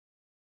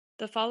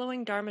The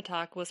following Dharma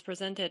talk was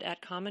presented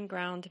at Common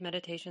Ground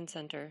Meditation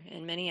Center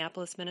in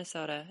Minneapolis,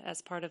 Minnesota,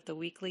 as part of the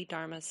weekly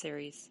Dharma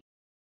series.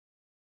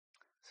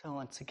 So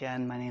once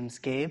again, my name is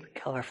Gabe,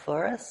 Keller,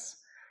 Flores.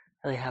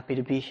 Really happy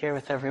to be here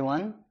with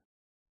everyone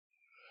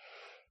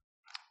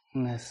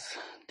on this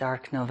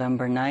dark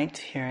November night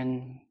here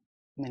in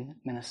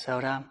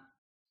Minnesota.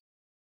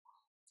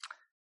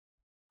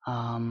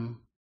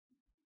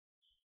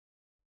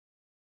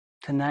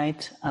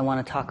 Tonight I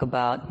want to talk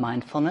about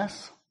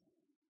mindfulness,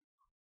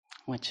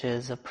 which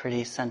is a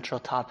pretty central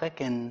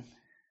topic in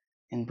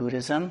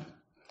Buddhism.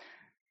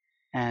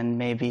 And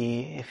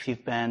maybe if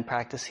you've been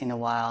practicing a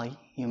while,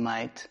 you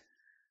might,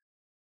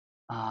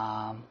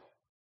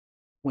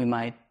 we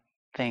might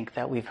think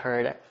that we've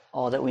heard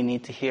all that we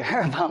need to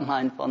hear about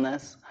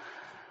mindfulness.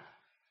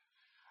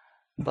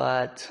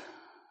 But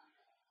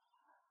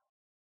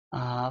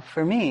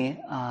for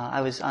me,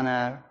 I was on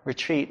a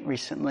retreat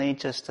recently,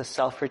 just a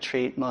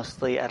self-retreat,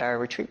 mostly at our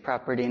retreat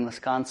property in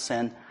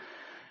Wisconsin.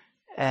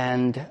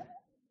 And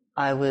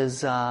I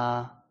was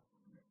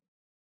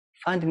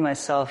finding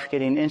myself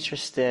getting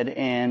interested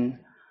in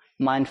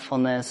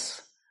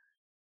mindfulness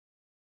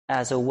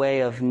as a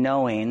way of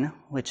knowing,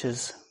 which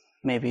is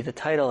maybe the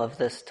title of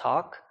this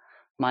talk,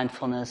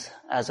 mindfulness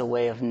as a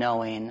way of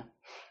knowing.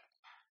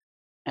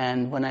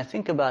 And when I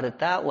think about it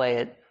that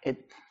way,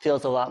 it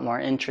feels a lot more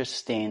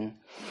interesting,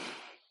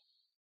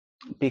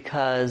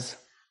 because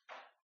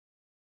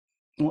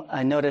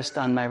I noticed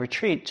on my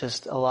retreat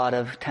just a lot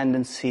of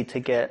tendency to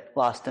get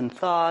lost in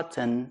thought,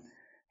 and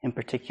in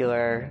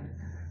particular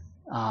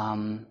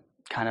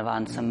kind of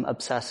on some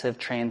obsessive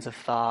trains of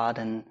thought,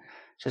 and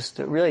just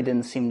it really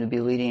didn't seem to be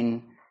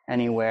leading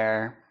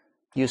anywhere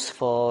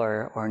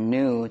useful or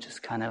new,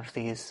 just kind of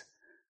these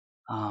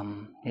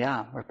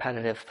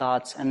repetitive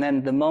thoughts. And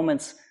then the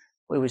moments,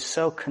 it was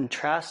so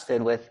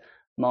contrasted with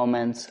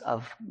moments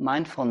of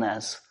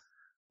mindfulness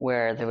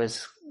where there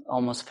was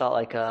almost felt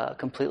like a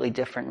completely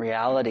different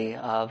reality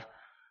of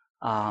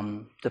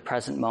the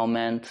present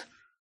moment,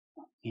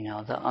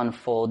 the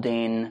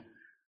unfolding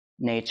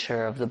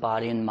nature of the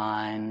body and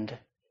mind,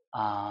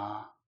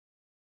 and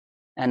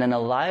an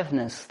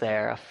aliveness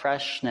there, a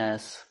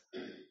freshness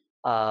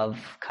of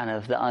kind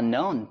of the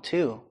unknown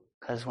too.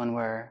 Because when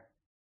we're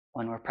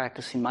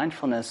practicing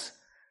mindfulness,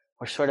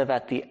 we're sort of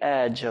at the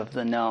edge of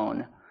the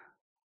known.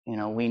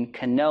 We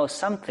can know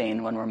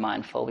something when we're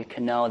mindful. We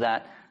can know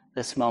that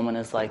this moment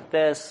is like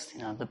this,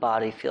 the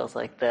body feels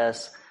like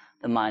this,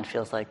 the mind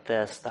feels like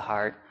this, the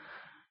heart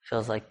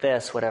feels like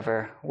this,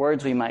 whatever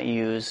words we might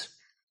use.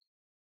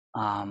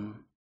 But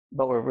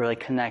we're really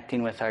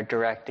connecting with our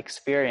direct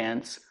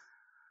experience.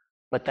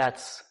 But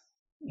that's,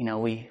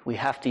 we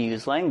have to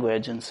use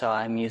language, and so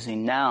I'm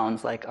using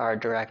nouns like our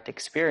direct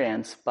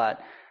experience.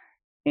 But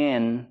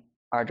in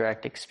our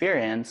direct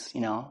experience,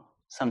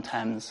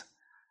 sometimes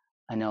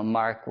I know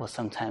Mark will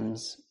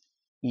sometimes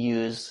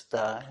use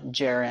the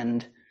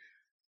gerund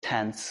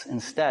tense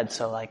instead,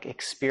 so like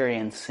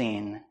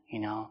experiencing,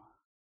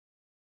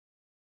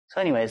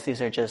 So anyways,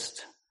 these are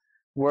just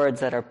words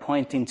that are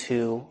pointing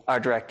to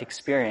our direct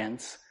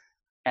experience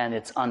and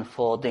its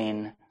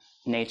unfolding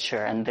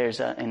nature. And there's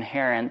an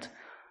inherent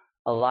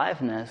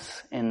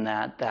aliveness in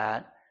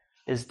that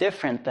is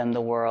different than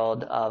the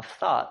world of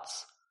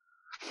thoughts.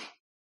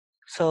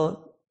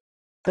 So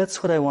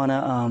that's what I want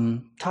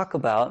to talk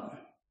about.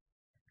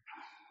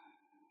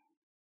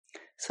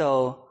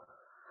 So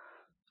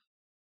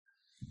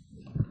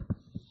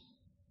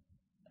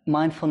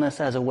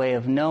mindfulness as a way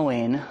of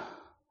knowing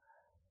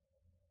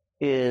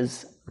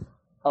is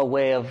a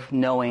way of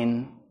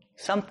knowing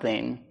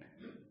something.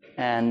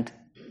 And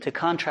to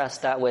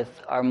contrast that with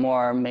our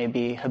more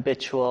maybe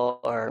habitual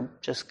or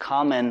just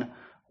common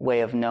way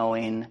of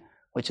knowing,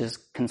 which is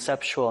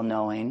conceptual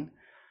knowing,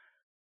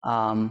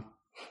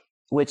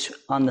 which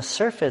on the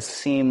surface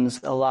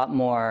seems a lot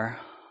more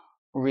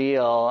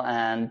real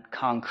and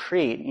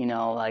concrete,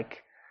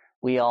 like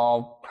we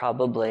all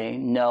probably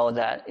know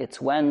that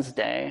it's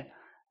Wednesday,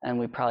 and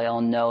we probably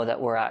all know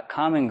that we're at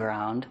Common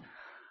Ground.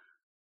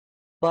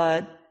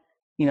 But,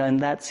 and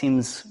that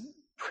seems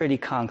pretty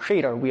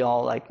concrete, or we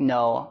all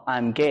know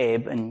I'm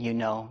Gabe and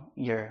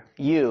you're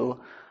you.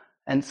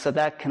 And so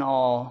that can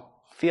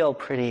all feel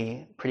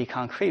pretty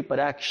concrete. But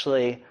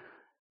actually,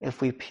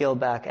 if we peel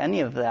back any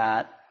of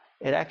that,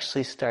 it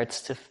actually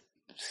starts to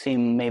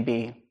seem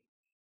maybe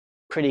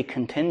pretty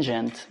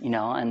contingent,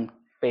 and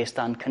based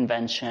on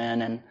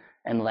convention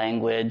and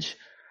language.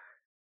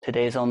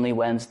 Today's only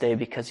Wednesday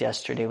because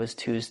yesterday was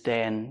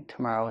Tuesday and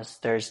tomorrow is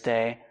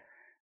Thursday.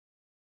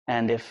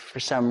 And if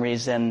for some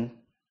reason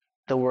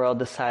the world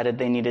decided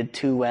they needed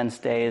 2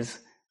 Wednesdays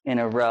in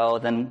a row,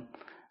 then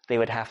they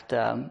would have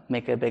to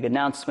make a big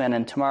announcement,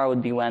 and tomorrow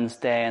would be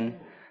Wednesday, and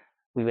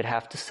we would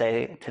have to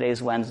say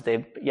today's Wednesday,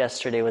 but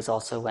yesterday was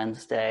also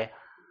Wednesday.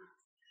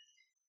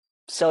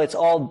 So it's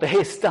all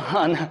based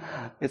on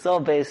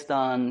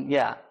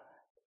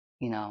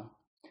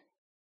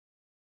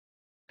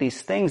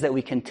these things that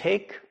we can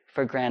take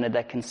for granted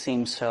that can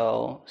seem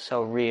so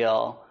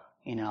real,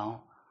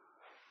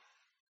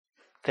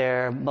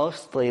 they're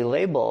mostly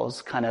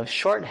labels, kind of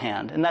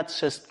shorthand. And that's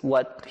just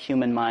what the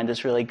human mind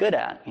is really good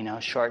at,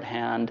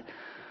 shorthand,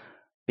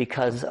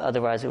 because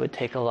otherwise it would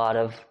take a lot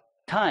of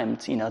time,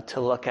 to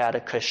look at a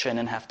cushion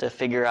and have to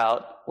figure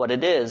out what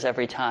it is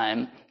every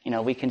time.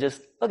 We can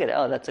just look at it.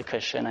 Oh, that's a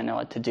cushion. I know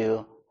what to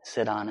do.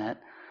 Sit on it.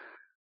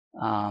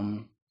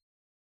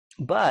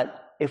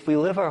 But if we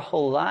live our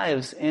whole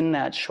lives in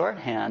that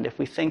shorthand, if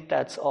we think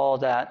that's all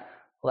that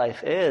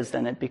life is,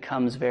 then it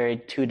becomes very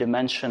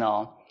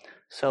two-dimensional.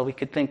 So we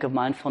could think of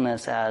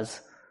mindfulness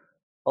as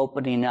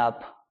opening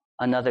up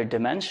another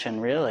dimension,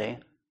 really.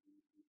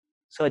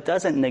 So it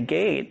doesn't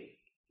negate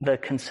the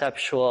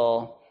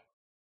conceptual,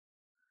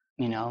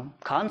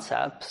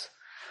 concepts,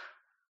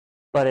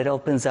 but it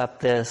opens up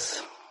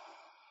this,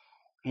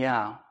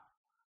 I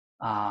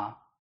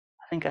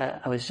think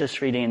I was just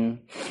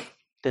reading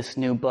this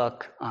new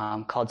book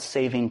called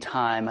Saving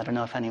Time. I don't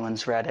know if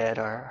anyone's read it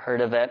or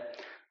heard of it,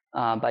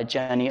 by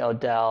Jenny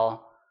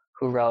Odell,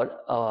 who wrote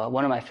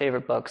one of my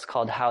favorite books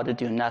called How to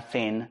Do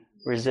Nothing,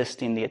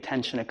 Resisting the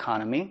Attention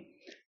Economy.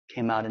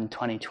 Came out in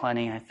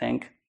 2020, I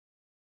think.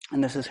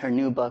 And this is her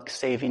new book,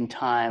 Saving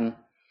Time.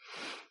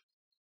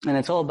 And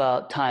it's all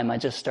about time. I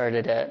just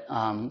started it,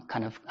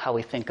 kind of how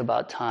we think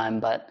about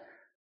time.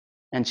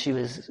 And she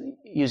was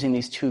using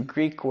these two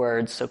Greek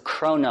words, so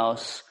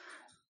chronos,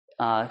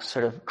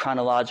 sort of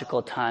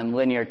chronological time,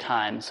 linear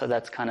time. So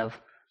that's kind of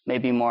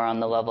maybe more on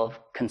the level of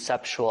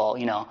conceptual,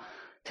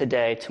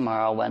 today,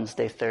 tomorrow,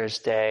 Wednesday,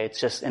 Thursday.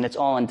 And it's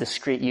all in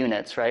discrete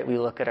units, right? We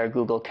look at our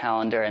Google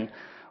Calendar and,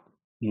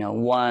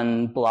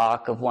 one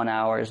block of 1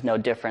 hour is no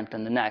different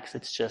than the next.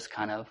 It's just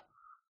kind of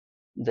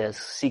this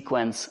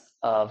sequence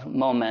of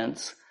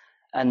moments.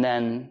 And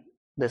then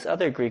this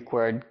other Greek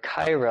word,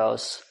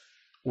 kairos,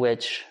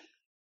 which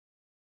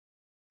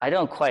I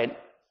don't quite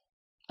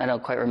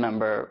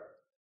remember,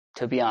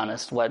 to be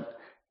honest, what,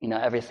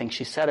 everything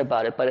she said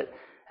about it. But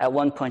at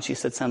one point she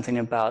said something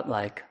about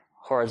like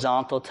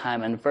horizontal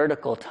time and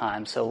vertical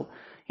time. So,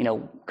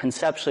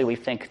 conceptually we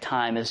think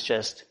time is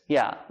just,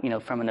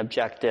 from an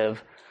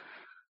objective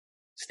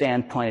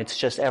standpoint, it's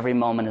just every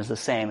moment is the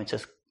same. It's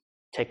just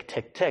tick,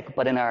 tick, tick.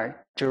 But in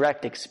our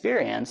direct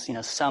experience,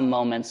 some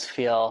moments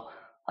feel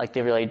like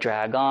they really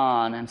drag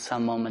on, and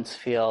some moments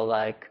feel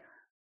like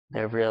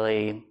we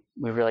really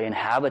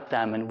inhabit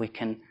them, and we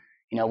can,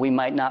 we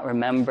might not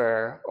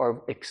remember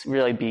or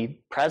really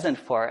be present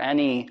for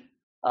any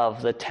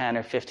of the 10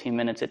 or 15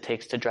 minutes it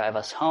takes to drive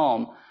us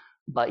home.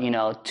 But,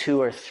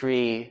 2 or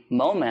 3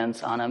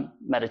 moments on a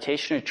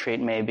meditation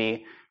retreat,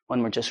 maybe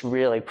when we're just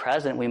really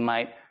present, we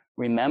might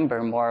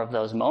remember more of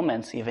those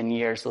moments even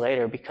years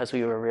later because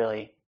we were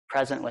really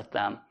present with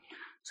them.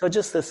 So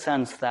just this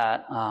sense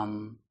that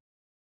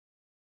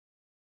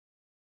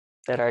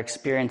that our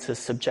experience is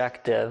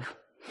subjective,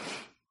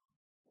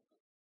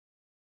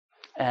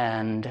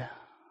 and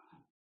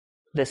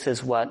this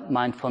is what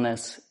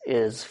mindfulness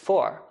is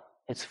for.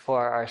 It's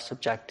for our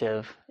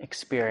subjective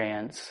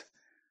experience,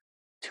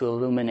 to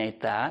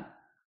illuminate that,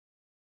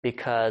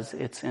 because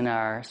it's in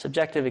our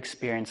subjective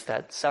experience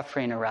that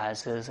suffering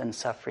arises and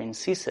suffering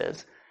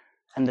ceases.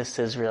 And this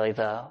is really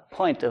the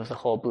point of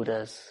all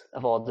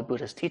the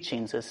Buddha's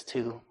teachings, is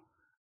to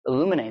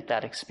illuminate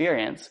that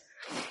experience.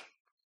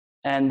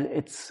 And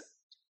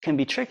can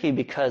be tricky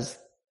because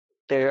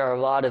there are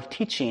a lot of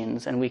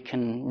teachings, and we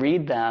can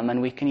read them,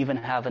 and we can even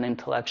have an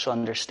intellectual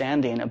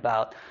understanding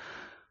about,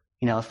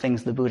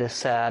 things the Buddha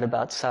said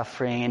about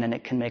suffering, and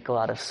it can make a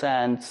lot of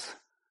sense.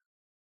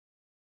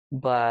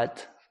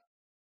 But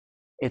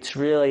it's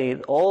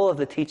really, all of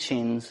the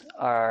teachings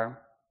are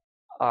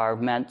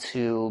meant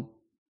to,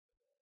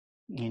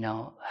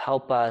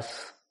 help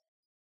us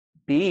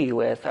be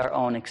with our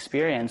own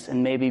experience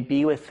and maybe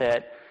be with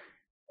it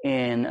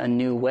in a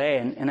new way.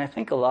 And I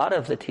think a lot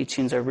of the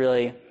teachings are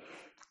really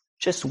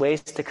just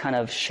ways to kind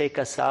of shake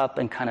us up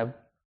and kind of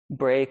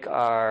break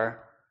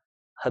our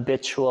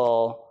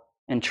habitual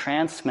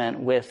entrancement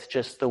with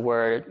just the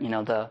word,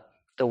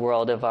 the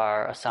world of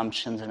our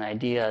assumptions and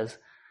ideas.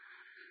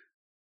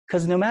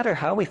 Because no matter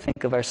how we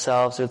think of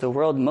ourselves or the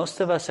world, most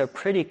of us are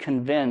pretty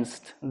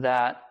convinced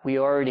that we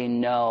already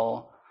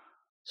know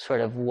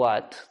sort of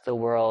what the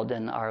world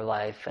and our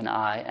life and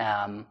I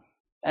am.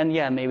 And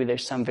maybe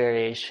there's some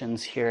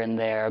variations here and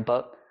there,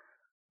 but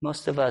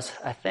most of us,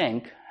 I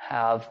think,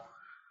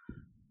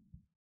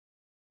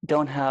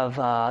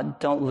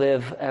 don't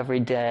live every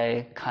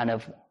day kind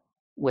of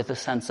with a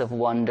sense of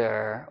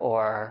wonder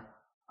or,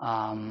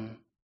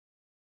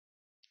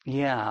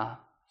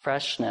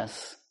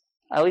 freshness.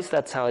 At least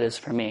that's how it is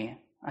for me.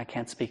 I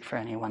can't speak for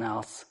anyone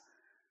else.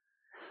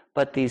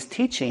 But these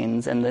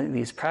teachings and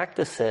these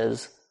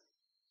practices,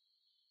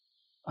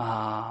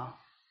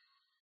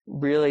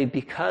 really,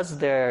 because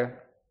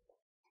they're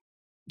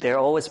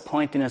always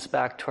pointing us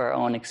back to our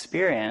own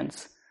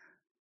experience,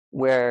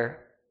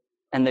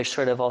 and they're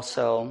sort of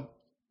also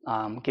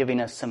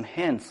giving us some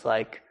hints,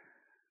 like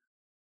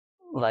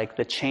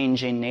the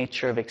changing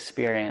nature of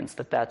experience,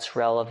 that's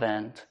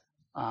relevant,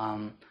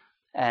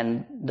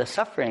 and the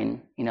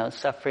suffering,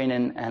 suffering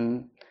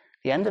and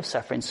the end of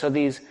suffering. So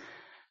these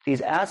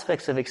these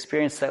aspects of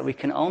experience that we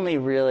can only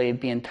really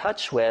be in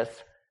touch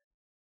with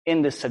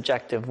in this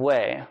subjective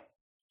way.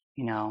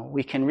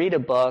 We can read a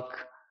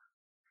book,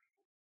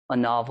 a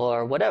novel,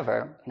 or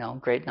whatever,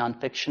 great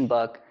nonfiction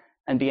book,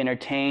 and be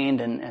entertained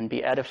and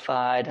be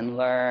edified and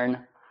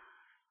learn.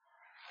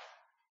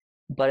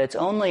 But it's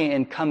only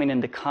in coming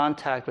into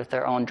contact with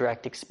our own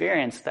direct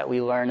experience that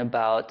we learn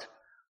about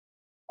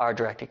our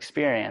direct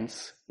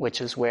experience, which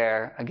is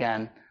where,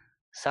 again,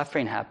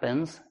 suffering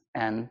happens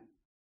and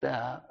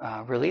the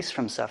release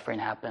from suffering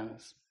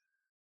happens.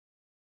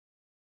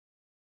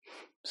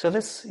 So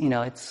this,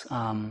 it's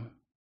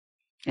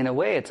in a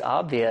way it's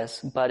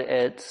obvious, but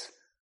it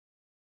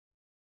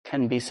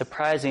can be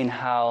surprising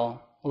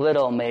how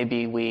little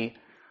maybe we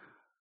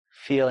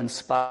feel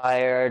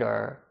inspired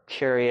or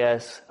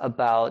curious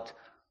about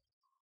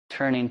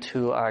turning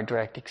to our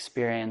direct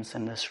experience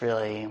in this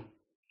really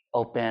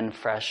open,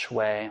 fresh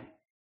way.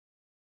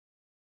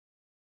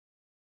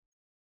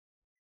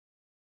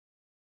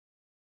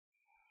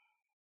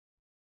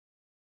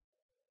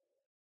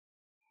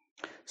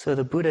 So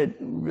the Buddha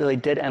really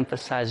did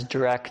emphasize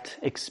direct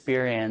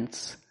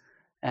experience,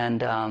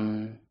 and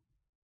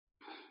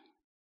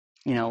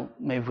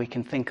maybe we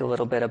can think a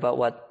little bit about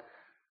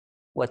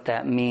what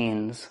that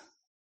means.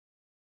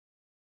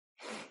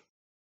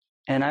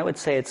 And I would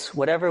say it's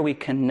whatever we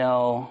can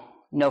know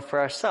for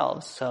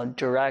ourselves. So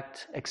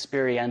direct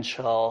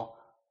experiential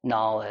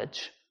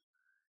knowledge.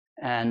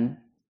 And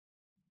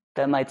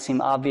that might seem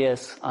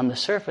obvious on the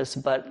surface,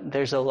 but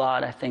there's a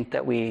lot, I think,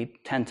 that we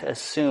tend to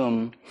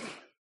assume.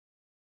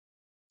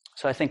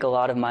 So I think a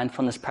lot of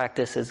mindfulness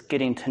practice is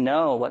getting to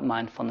know what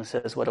mindfulness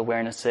is, what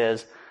awareness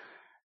is,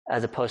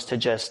 as opposed to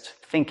just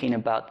thinking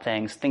about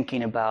things,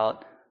 thinking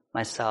about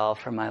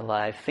myself or my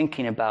life,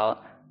 thinking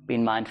about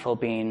being mindful,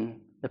 being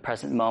the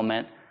present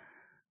moment.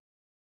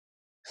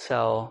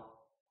 So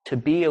to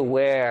be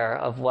aware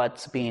of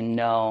what's being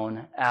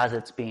known as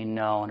it's being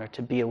known, or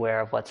to be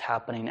aware of what's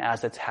happening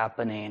as it's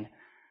happening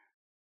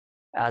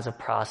as a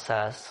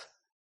process,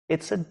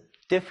 it's a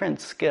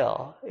different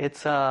skill.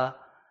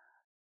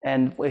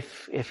 And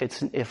if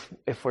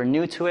we're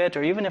new to it,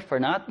 or even if we're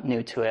not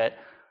new to it,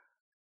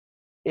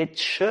 it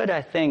should,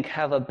 I think,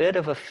 have a bit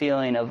of a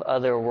feeling of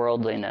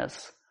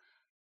otherworldliness.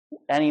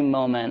 Any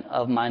moment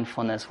of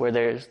mindfulness where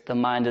the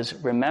mind is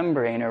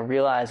remembering or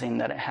realizing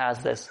that it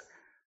has this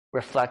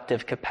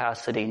reflective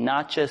capacity,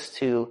 not just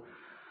to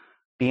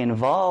be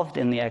involved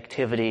in the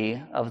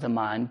activity of the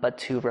mind, but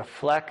to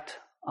reflect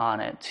on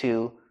it,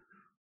 to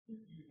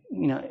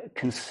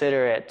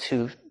consider it,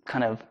 to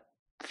kind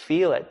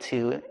feel it,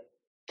 to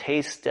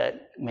taste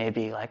it,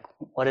 maybe, like,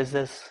 what is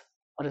this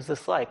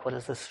like? What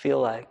does this feel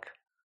like?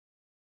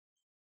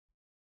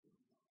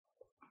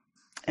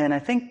 And I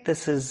think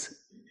this is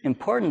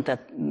important,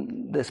 that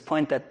this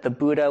point that the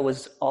Buddha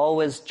was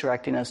always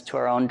directing us to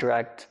our own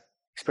direct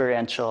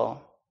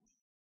experiential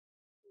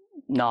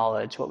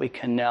knowledge, what we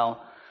can know.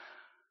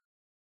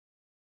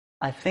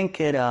 I think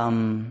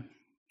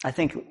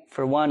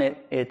for one,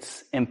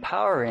 it's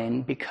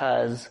empowering,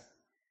 because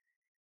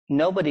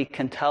nobody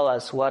can tell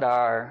us what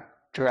our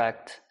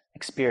direct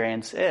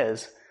experience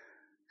is.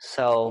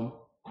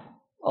 So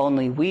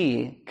only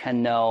we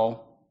can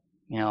know,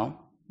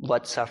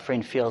 what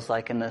suffering feels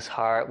like in this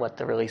heart, what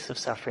the release of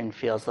suffering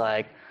feels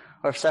like,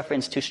 or if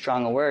suffering's too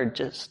strong a word,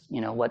 just,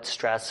 what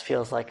stress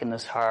feels like in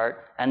this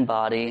heart and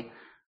body,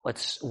 what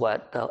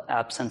the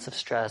absence of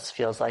stress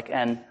feels like,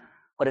 and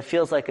what it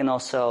feels like, and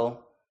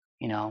also,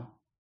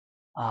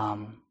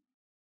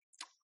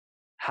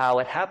 how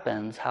it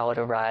happens, how it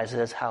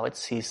arises, how it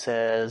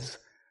ceases.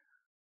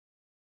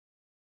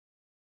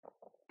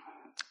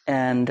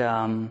 And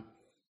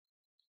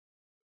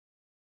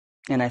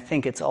I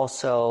think it's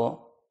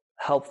also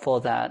helpful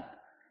that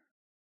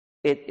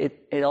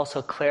it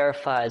also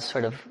clarifies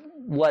sort of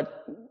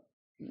what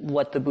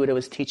the Buddha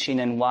was teaching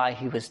and why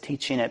he was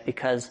teaching it,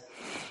 because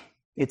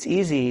it's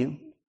easy,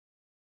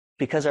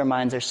 because our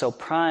minds are so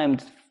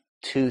primed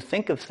to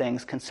think of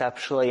things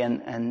conceptually,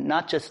 and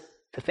not just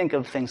to think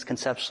of things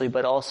conceptually,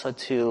 but also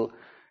to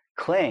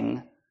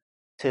cling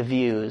to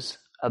views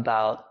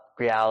about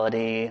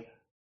reality,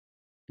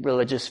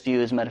 religious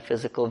views,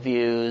 metaphysical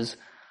views,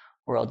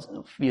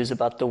 views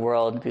about the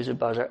world,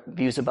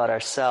 views about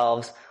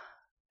ourselves.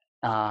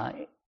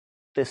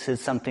 This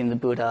is something the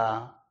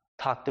Buddha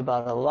talked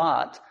about a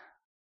lot.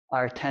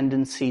 Our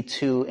tendency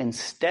to,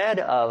 instead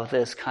of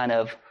this kind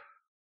of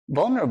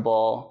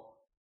vulnerable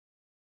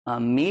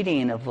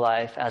meeting of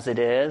life as it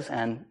is,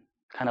 and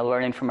kind of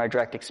learning from our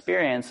direct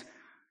experience,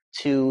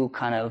 to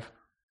kind of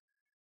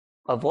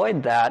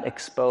avoid that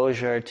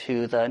exposure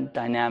to the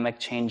dynamic,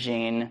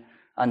 changing,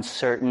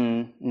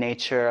 uncertain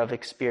nature of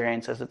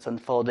experience as it's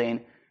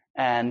unfolding,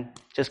 and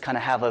just kind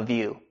of have a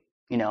view,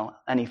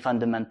 any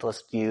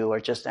fundamentalist view, or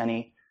just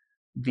any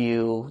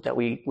view that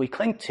we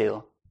cling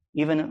to.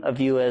 Even a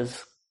view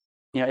as,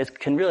 it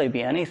can really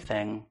be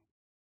anything.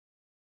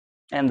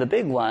 And the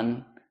big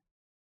one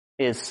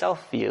is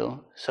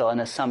self-view. So an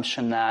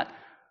assumption that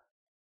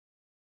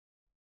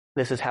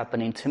this is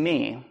happening to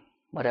me,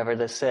 whatever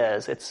this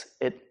is.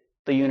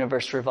 the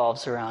universe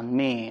revolves around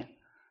me,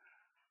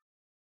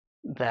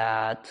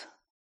 that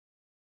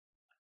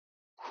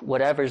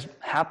whatever's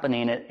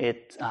happening,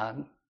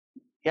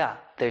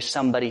 there's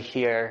somebody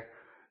here,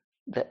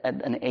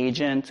 an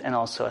agent and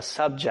also a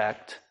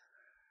subject,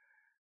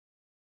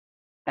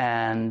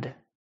 and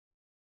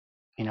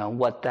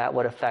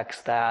what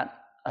affects that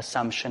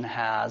assumption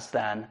has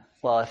then.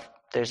 Well, if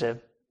there's a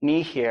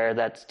me here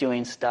that's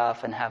doing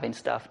stuff and having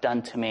stuff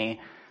done to me,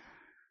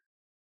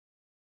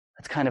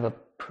 that's kind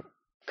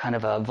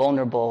of a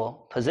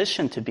vulnerable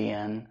position to be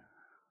in.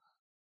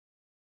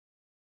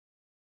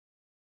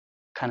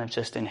 Kind of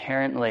just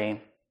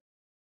inherently,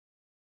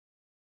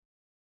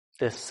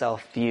 this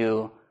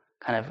self-view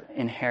kind of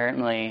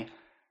inherently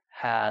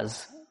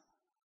has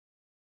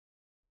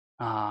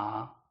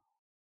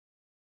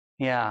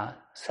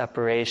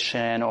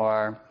separation,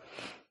 or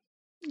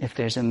if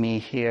there's a me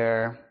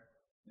here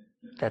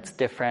that's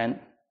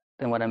different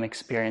than what I'm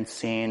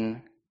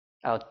experiencing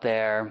out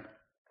there.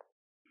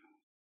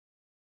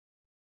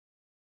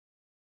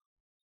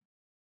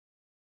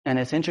 And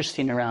it's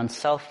interesting around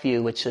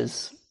self-view, which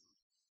is,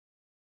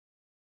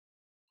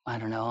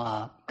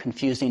 a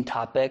confusing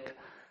topic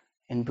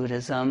in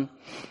Buddhism.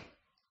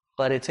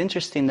 But it's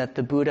interesting that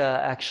the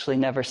Buddha actually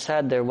never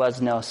said there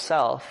was no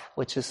self,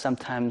 which is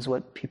sometimes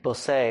what people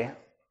say.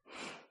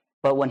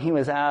 But when he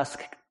was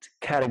asked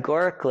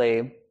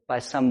categorically by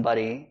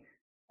somebody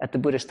at the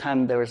Buddhist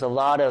time, there was a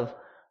lot of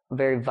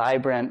very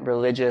vibrant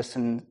religious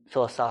and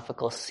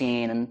philosophical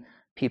scene, and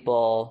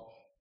people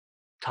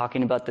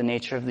talking about the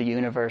nature of the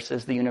universe.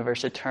 Is the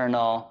universe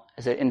eternal?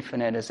 Is it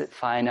infinite? Is it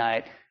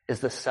finite? Is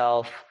the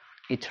self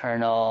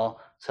eternal?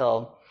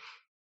 So,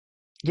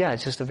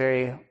 it's just a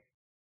very,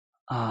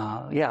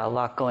 a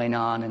lot going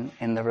on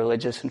in the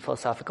religious and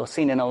philosophical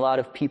scene, and a lot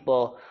of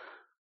people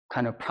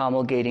kind of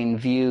promulgating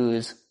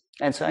views.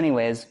 And so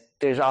anyways,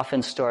 there's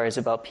often stories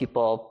about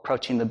people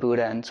approaching the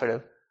Buddha and sort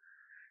of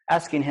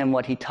asking him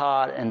what he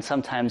taught, and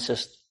sometimes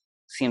just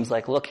seems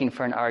like looking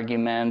for an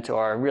argument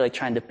or really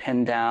trying to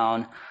pin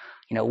down,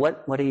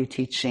 what are you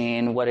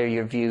teaching? What are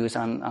your views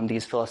on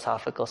these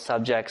philosophical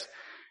subjects?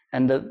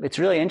 And it's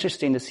really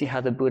interesting to see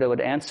how the Buddha would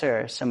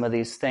answer some of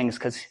these things,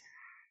 because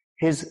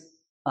his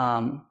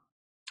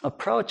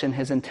approach and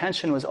his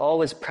intention was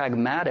always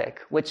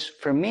pragmatic, which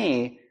for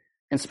me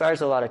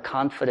inspires a lot of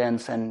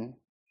confidence. And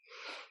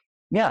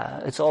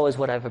it's always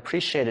what I've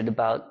appreciated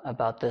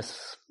about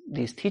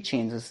these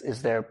teachings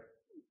is their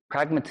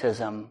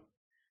pragmatism,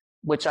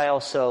 which I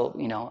also,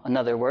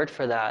 another word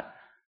for that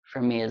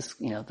for me is,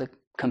 the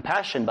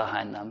compassion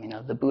behind them.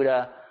 The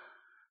Buddha,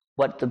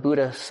 what the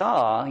Buddha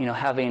saw,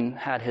 having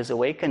had his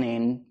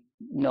awakening,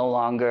 no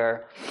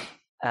longer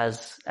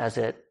as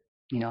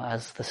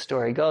the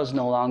story goes,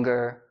 no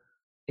longer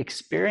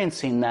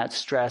experiencing that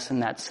stress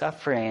and that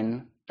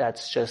suffering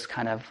that's just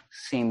kind of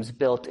seems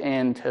built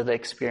into the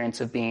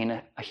experience of being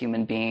a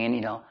human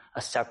being,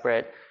 a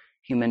separate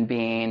human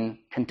being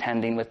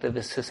contending with the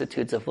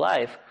vicissitudes of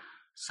life.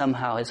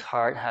 Somehow his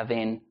heart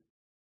having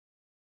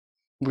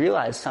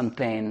realized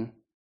something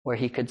where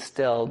he could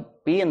still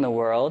be in the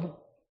world,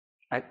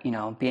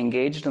 be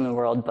engaged in the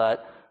world,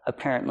 but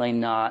apparently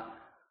not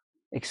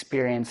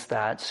experience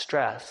that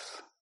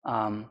stress.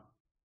 So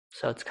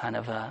it's kind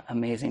of an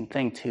amazing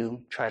thing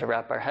to try to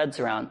wrap our heads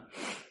around.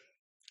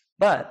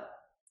 But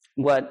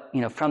what,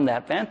 from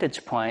that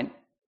vantage point,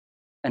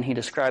 and he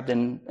described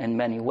in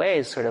many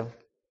ways sort of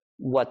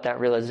what that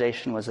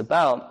realization was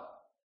about.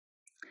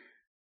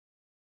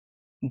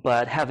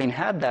 But having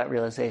had that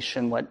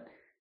realization,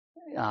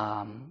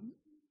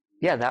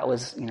 that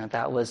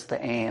was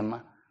the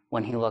aim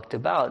when he looked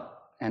about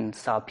and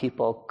saw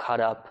people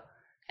caught up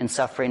in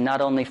suffering,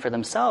 not only for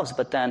themselves,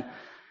 but then,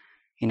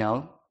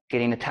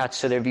 getting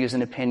attached to their views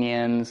and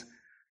opinions,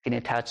 getting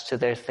attached to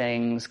their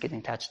things, getting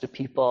attached to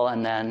people,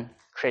 and then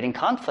creating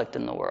conflict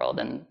in the world.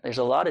 And there's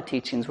a lot of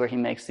teachings where he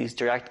makes these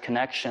direct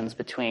connections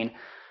between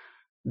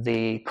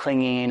the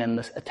clinging and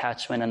the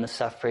attachment and the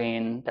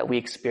suffering that we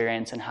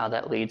experience and how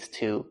that leads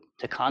to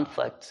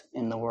conflict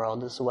in the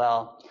world as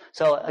well.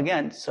 So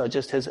again,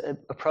 just his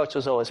approach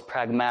was always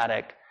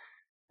pragmatic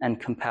and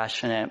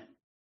compassionate.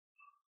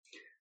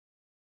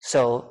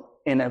 So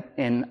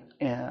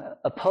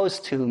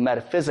opposed to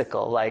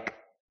metaphysical, like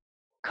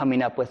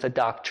coming up with a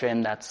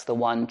doctrine that's the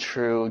one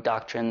true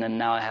doctrine and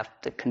now I have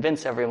to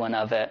convince everyone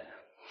of it,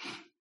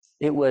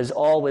 it was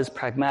always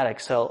pragmatic.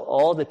 So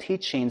all the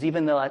teachings,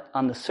 even though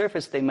on the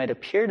surface they might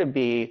appear to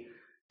be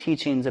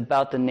teachings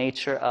about the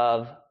nature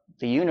of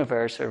the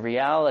universe or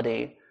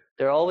reality,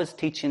 they're always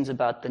teachings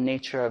about the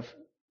nature of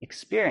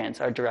experience,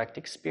 our direct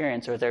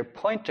experience, or they're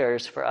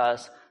pointers for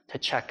us to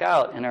check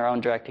out in our own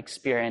direct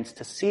experience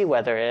to see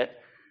whether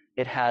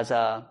it has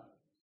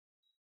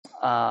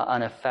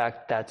an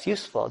effect that's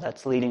useful,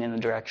 that's leading in the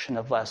direction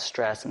of less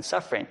stress and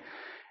suffering.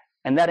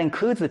 And that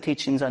includes the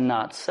teachings on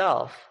not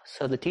self.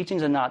 So the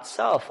teachings on not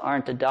self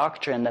aren't a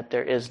doctrine that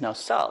there is no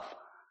self.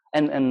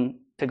 And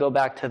to go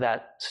back to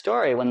that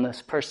story, when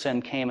this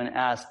person came and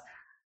asked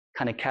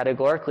kind of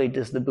categorically,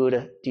 do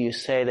you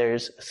say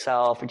there's a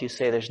self or do you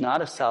say there's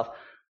not a self?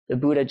 the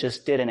Buddha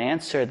just didn't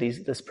answer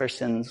this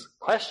person's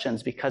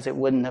questions because it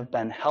wouldn't have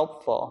been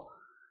helpful.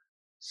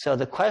 So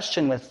the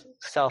question with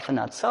self and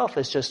not self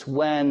is just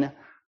when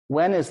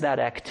is that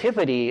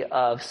activity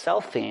of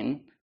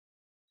selfing,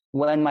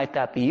 when might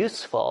that be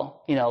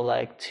useful?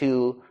 Like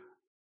to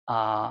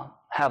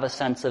have a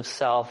sense of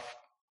self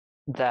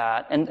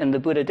that, and the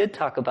Buddha did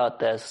talk about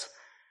this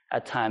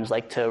at times,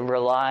 like to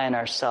rely on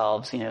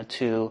ourselves,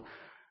 to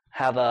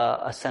have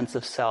a sense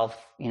of self,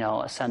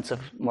 a sense of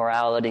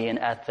morality and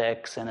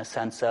ethics, and a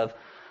sense of,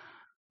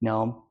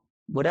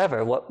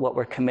 whatever, what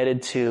we're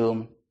committed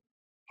to,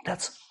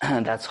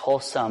 that's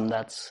wholesome,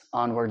 that's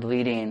onward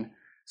leading.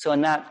 So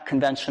in that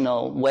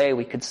conventional way,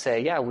 we could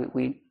say, yeah,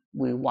 we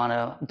want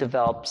to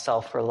develop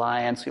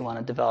self-reliance, we want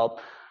to develop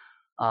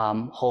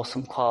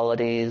wholesome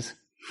qualities.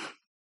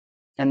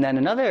 And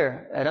then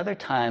at other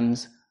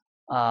times,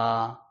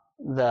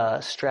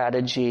 the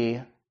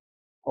strategy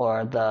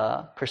or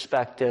the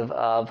perspective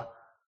of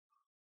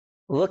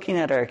looking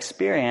at our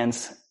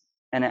experience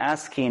and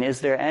asking,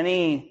 is there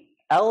any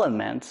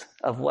element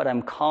of what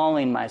I'm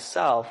calling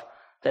myself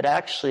that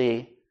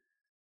actually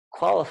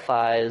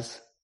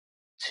qualifies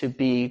to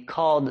be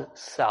called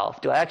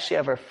self? Do I actually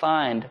ever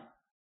find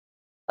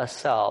a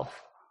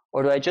self?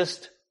 Or do I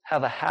just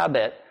have a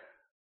habit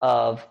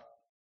of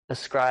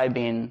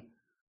ascribing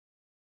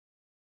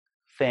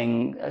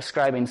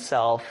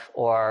self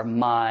or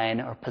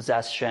mine or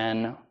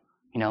possession,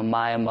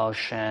 my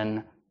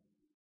emotion?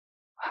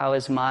 How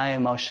is my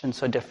emotion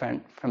so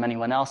different from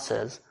anyone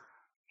else's?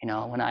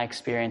 When I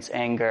experience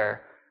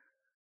anger,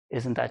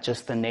 isn't that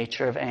just the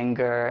nature of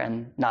anger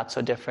and not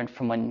so different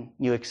from when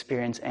you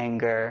experience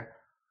anger?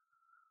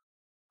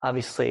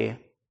 Obviously,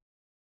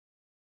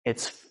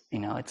 it's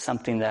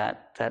something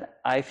that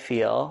I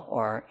feel,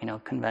 or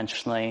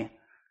conventionally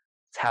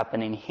it's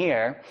happening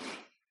here.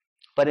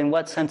 But in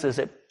what sense is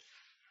it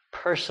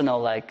personal,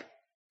 like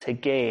to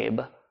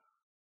Gabe,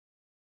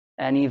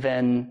 and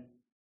even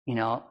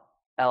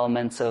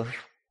elements of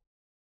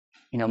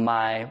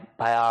my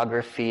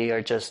biography,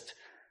 or just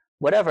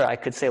whatever? I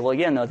could say, well,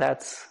 yeah, no,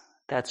 that's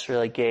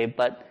really Gabe,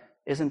 but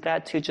isn't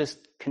that too just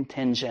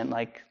contingent?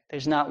 Like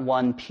there's not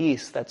one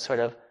piece that's sort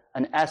of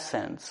an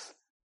essence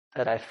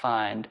that I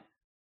find.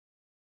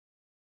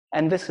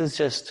 And this is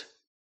just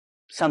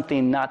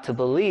something not to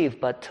believe,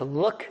 but to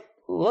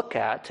look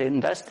at, to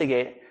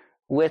investigate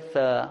with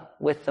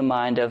the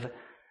mind of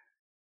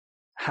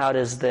how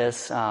does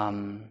this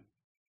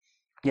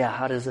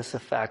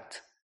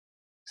affect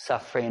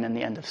suffering and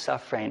the end of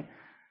suffering?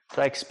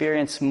 So I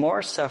experience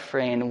more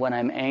suffering when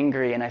I'm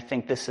angry and I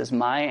think this is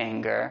my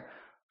anger,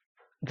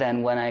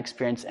 than when I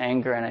experience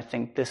anger and I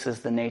think this is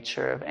the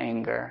nature of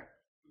anger.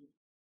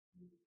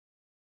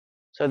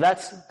 So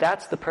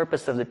that's the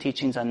purpose of the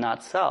teachings on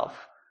not self.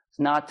 It's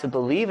not to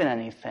believe in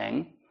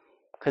anything,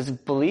 because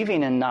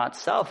believing in not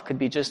self could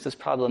be just as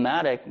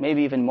problematic,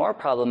 maybe even more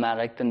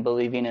problematic than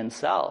believing in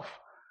self.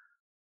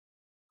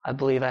 I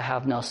believe I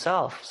have no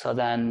self, so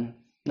then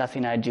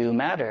nothing I do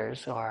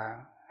matters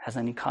or has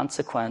any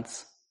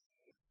consequence.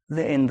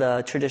 In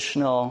the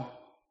traditional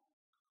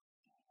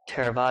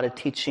Theravada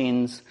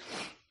teachings,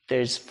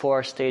 there's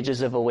 4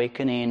 stages of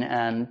awakening,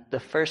 and the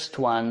first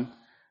one,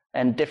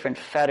 and different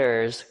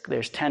fetters,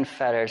 there's 10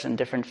 fetters, and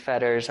different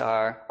fetters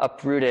are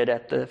uprooted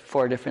at the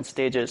 4 different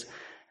stages.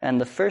 And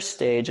the first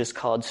stage is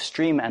called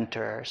stream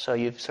enterer. So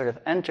you've sort of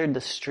entered the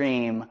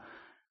stream,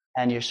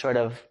 and you're sort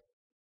of,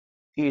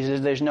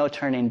 there's no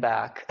turning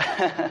back.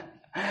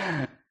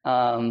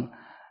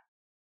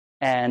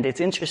 And it's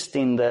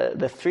interesting,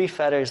 the 3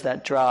 fetters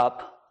that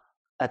drop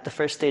at the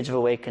first stage of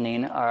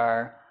awakening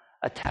are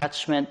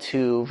attachment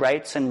to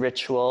rites and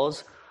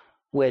rituals,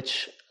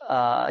 which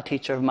a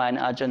teacher of mine,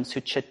 Ajahn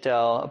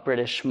Sucitto, a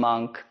British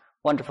monk,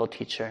 wonderful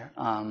teacher,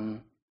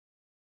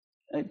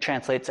 it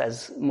translates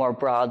as more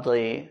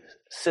broadly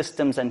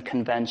systems and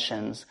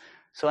conventions.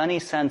 So any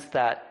sense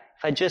that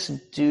if I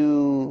just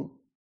do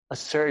a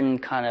certain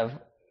kind of,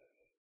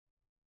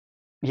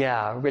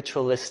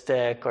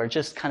 ritualistic, or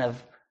just kind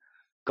of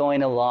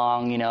going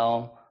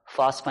along,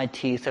 floss my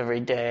teeth every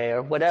day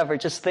or whatever,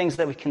 just things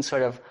that we can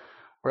sort of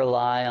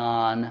rely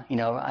on,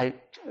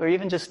 or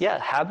even just,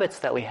 habits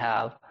that we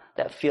have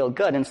that feel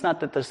good. And it's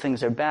not that those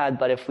things are bad,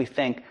 but if we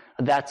think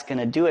that's going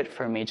to do it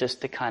for me,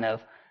 just to kind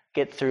of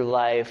get through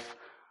life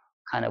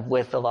kind of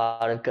with a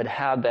lot of good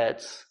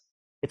habits,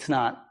 it's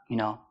not,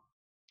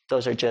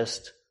 those are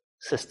just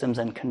systems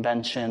and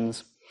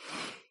conventions.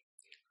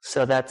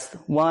 So that's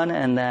one.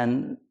 And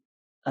then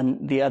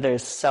the other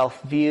is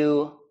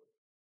self-view,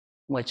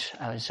 which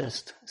I was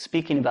just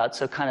speaking about.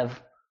 So kind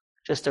of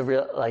just a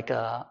real, like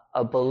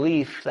a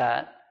belief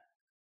that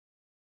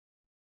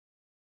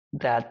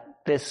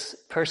this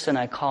person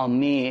I call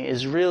me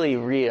is really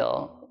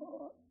real.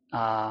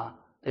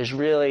 There's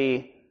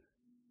really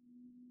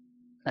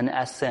an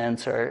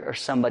essence or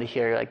somebody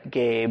here like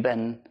Gabe,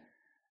 and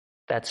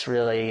that's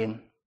really,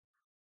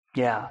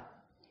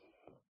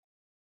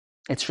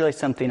 it's really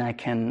something I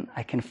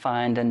can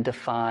find and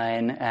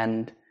define,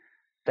 and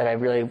that I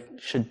really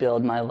should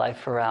build my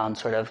life around,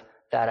 sort of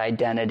that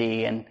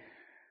identity, and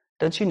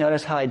don't you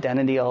notice how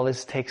identity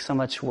always takes so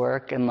much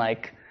work and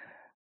like,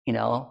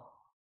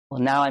 well,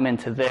 now I'm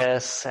into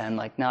this and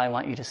like now I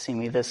want you to see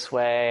me this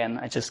way and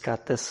I just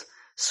got this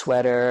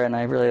sweater and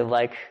I really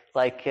like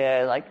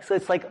it. Like so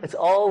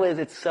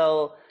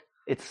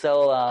it's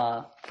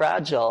so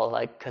fragile,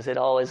 like because it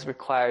always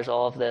requires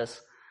all of this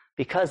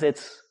because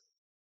it's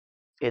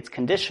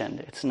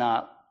conditioned. It's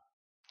not,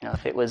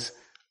 if it was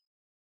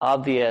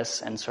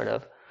obvious and sort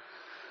of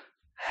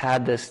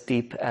had this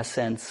deep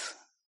essence,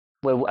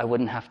 well, I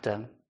wouldn't have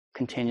to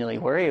continually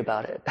worry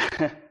about it.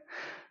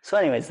 So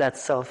anyways,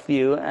 that's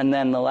self-view. And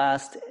then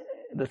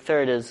the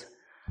third is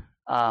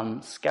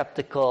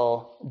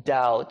skeptical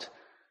doubt,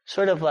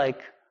 sort of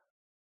like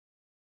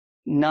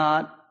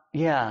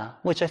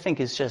which I think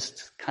is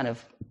just kind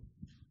of,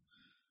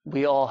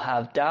 we all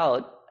have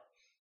doubt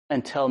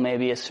until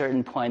maybe a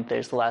certain point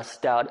there's less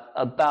doubt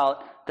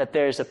about that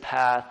there's a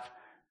path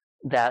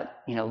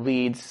that,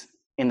 leads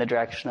in the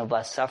direction of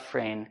less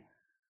suffering.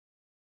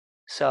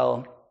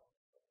 So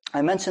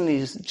I mention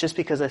these just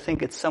because I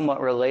think it's somewhat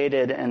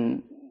related,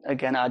 and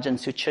again, Ajahn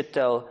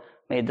Sucitto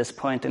made this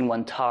point in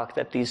one talk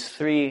that these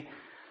three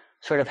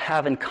sort of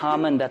have in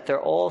common that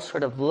they're all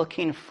sort of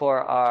looking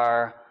for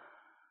our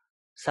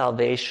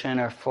salvation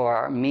or for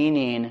our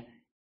meaning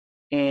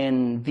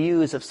in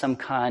views of some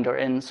kind or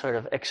in sort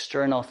of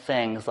external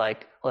things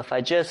like, well, if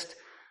I just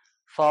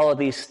follow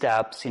these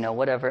steps,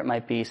 whatever it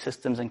might be,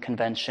 systems and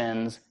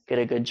conventions, get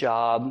a good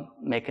job,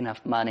 make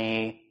enough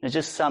money,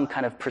 just some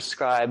kind of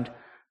prescribed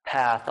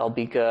path, I'll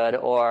be good.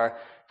 Or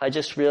if I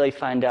just really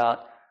find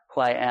out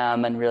who I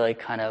am and really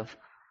kind of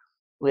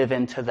live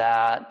into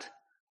that,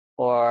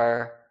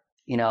 or,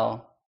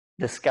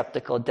 the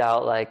skeptical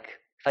doubt, like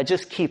if I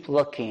just keep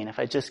looking, if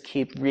I just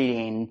keep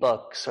reading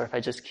books, or if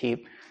I just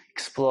keep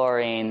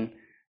exploring,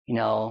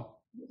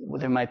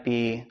 there might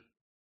be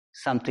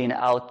something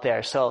out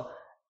there. So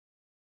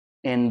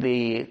in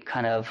the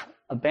kind of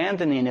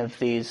abandoning of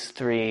these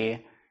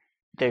three,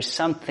 there's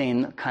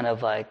something kind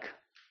of like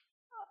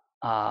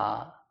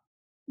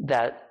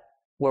that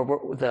where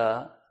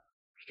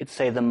you could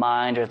say the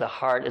mind or the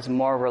heart is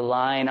more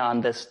relying on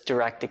this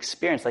direct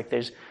experience. Like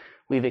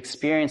we've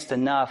experienced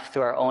enough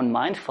through our own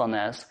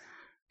mindfulness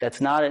that's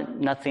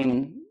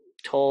nothing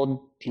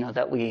told,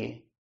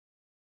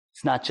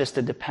 it's not just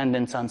a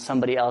dependence on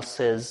somebody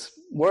else's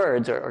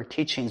words or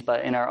teachings,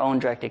 but in our own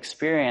direct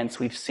experience,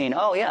 we've seen,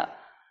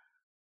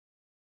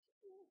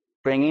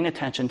 bringing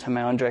attention to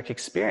my own direct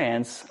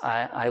experience,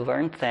 I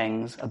learned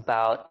things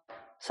about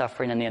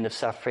suffering and the end of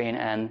suffering,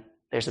 and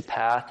there's a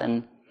path,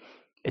 and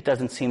it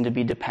doesn't seem to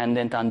be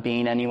dependent on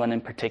being anyone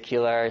in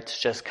particular. It's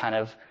just kind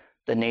of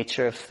the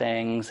nature of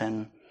things.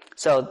 And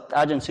so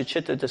Ajahn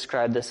Sucitto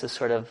described this as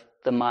sort of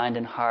the mind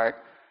and heart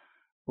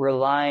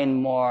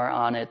relying more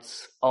on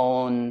its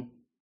own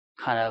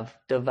kind of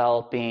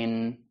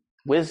developing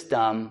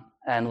wisdom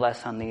and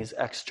less on these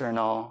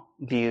external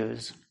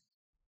views.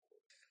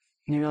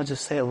 Maybe I'll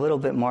just say a little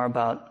bit more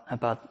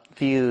about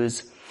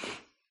views.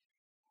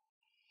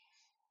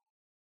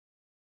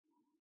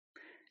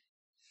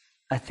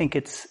 I think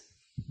it's,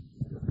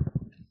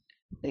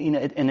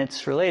 and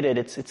it's related.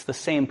 It's the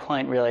same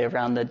point really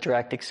around the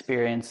direct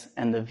experience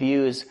and the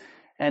views.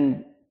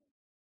 And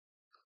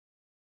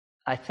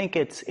I think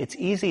it's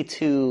easy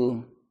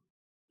to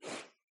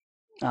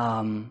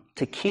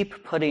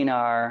keep putting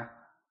our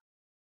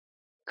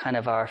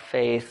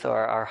faith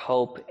or our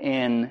hope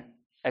in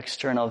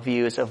external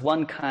views of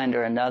one kind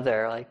or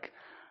another. Like,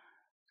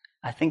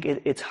 I think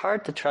it's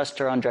hard to trust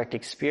our own direct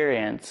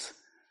experience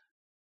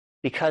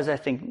because I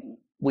think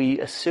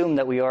we assume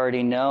that we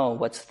already know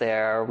what's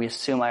there, or we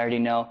assume I already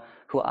know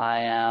who I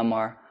am,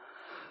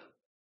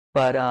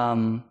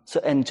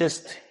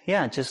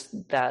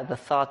 just that the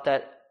thought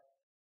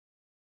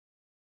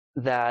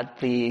that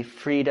the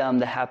freedom,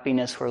 the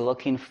happiness we're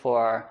looking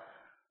for,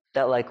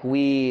 that like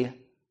we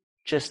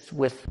just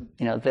with,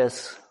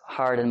 this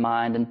heart and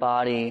mind and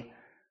body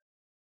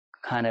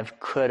kind of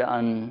could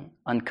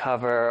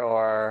uncover,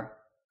 or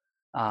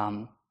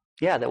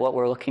that what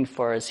we're looking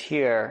for is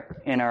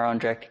here in our own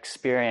direct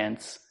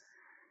experience.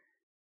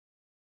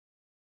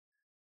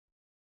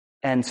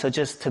 And so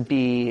just to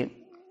be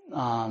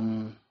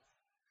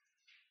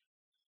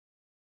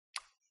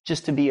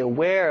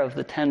aware of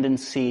the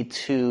tendency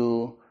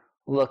to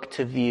look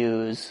to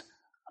views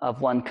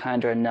of one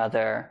kind or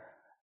another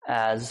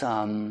as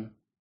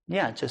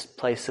just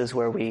places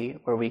where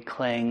we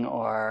cling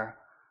or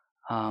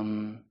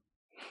kind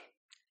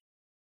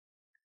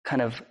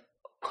of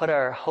put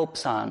our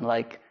hopes on.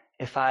 Like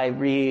if I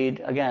read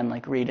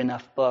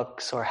enough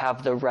books or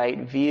have the right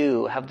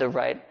view, have the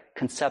right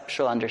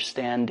conceptual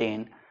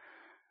understanding,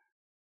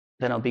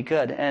 then I'll be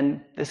good.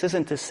 And this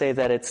isn't to say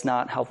that it's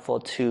not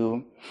helpful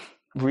to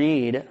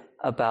read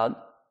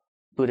about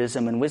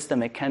Buddhism and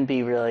wisdom. It can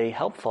be really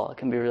helpful. It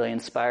can be really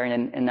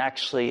inspiring, and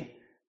actually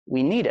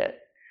we need it.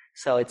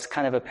 So it's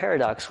kind of a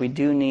paradox. We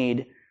do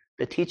need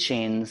the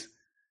teachings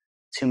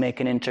to make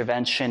an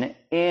intervention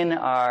in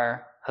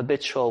our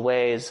habitual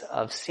ways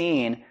of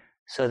seeing,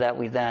 so that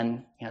we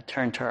then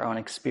turn to our own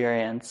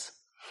experience.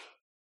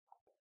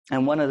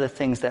 And one of the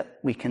things that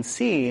we can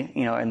see,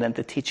 and that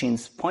the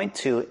teachings point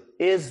to,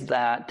 is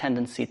that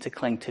tendency to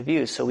cling to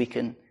views. So we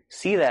can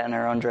see that in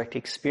our own direct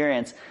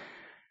experience.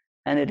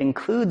 And it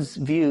includes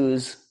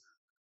views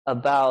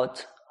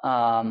about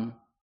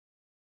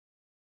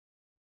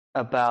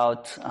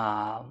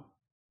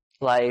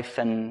life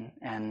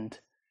and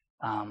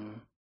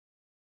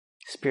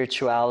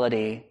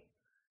spirituality.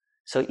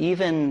 So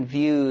even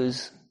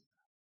views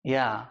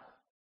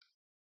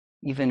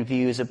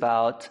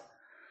about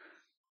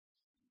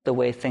the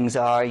way things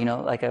are,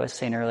 like I was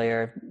saying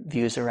earlier,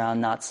 views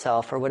around not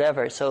self or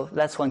whatever. So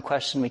that's one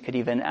question we could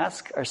even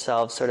ask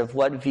ourselves, sort of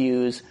what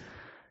views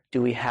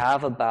do we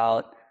have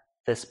about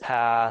this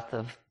path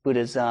of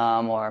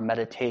Buddhism or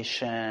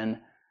meditation,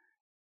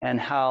 and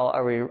how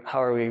are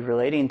we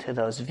relating to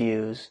those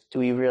views? Do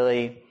we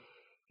really,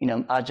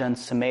 Ajahn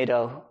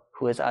Sumedho,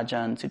 who is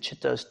Ajahn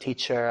Sucitto's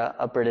teacher,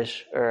 a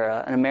British or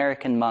an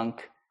American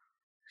monk,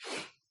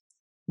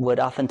 would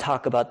often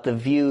talk about the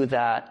view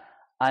that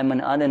I'm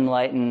an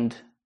unenlightened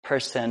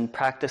person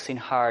practicing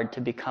hard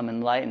to become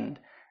enlightened,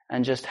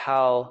 and just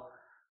how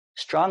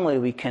strongly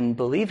we can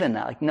believe in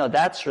that. Like, no,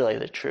 that's really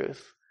the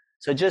truth.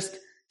 So just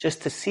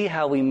to see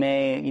how we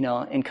may,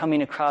 in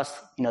coming across,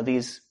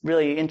 these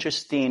really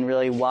interesting,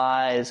 really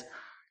wise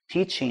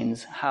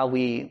teachings, how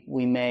we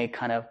may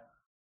kind of,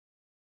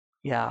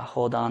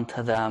 hold on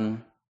to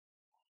them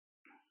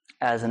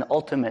as an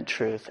ultimate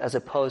truth, as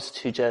opposed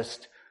to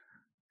just,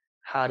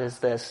 how does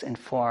this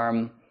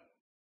inform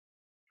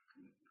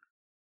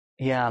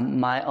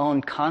my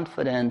own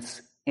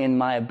confidence in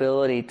my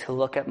ability to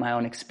look at my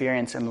own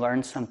experience and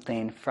learn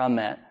something from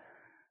it.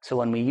 So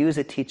when we use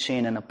a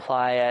teaching and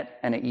apply it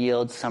and it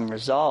yields some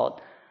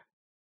result,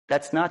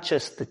 that's not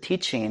just the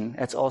teaching,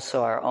 it's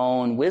also our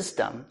own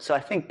wisdom. So I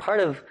think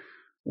part of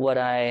what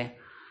I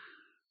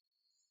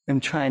am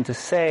trying to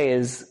say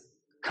is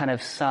kind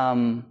of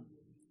some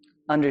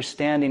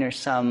understanding or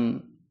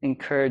some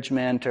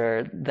encouragement,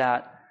 or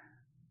that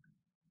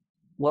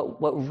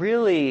what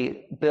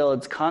really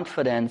builds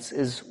confidence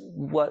is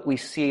what we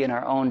see in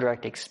our own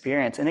direct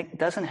experience. And it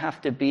doesn't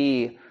have to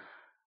be,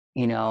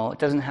 it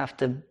doesn't have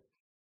to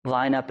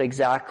line up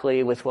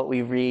exactly with what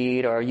we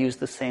read or use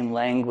the same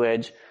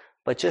language,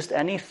 but just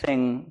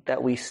anything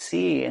that we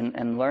see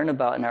and learn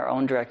about in our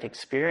own direct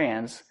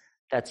experience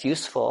that's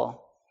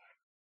useful.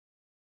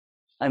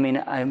 I mean,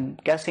 I'm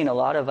guessing a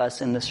lot of us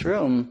in this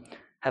room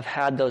have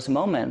had those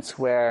moments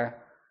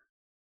where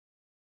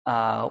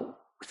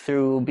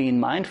through being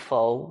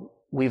mindful,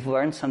 we've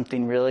learned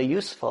something really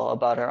useful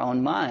about our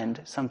own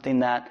mind, something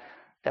that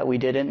we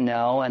didn't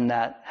know, and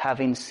that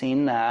having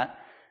seen that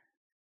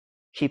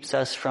keeps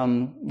us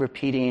from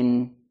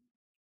repeating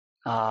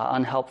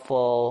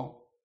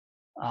unhelpful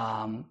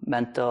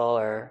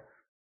mental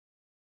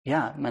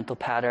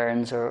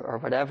patterns or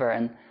whatever.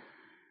 And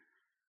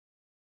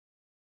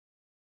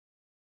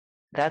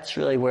that's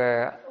really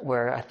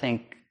where I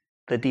think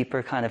the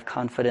deeper kind of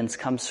confidence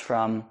comes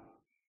from.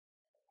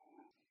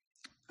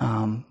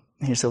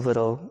 Here's a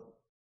little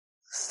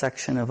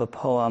section of a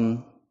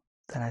poem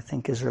that I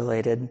think is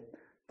related,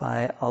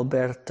 by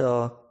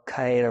Alberto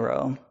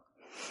Cairo.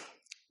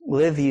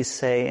 Live, you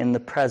say, in the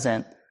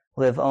present,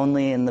 live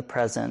only in the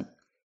present.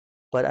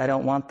 But I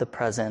don't want the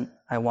present,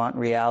 I want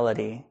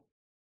reality.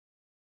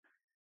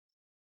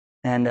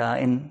 And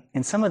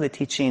in some of the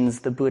teachings,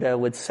 the Buddha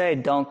would say,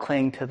 don't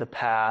cling to the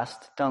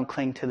past, don't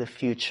cling to the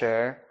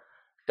future,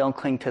 don't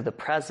cling to the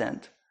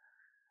present.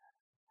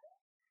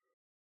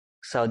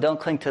 So don't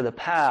cling to the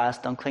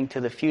past, don't cling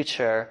to the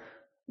future,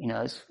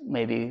 is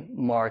maybe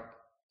more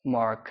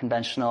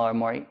conventional, or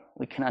more,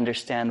 we can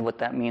understand what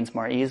that means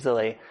more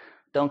easily.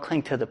 Don't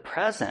cling to the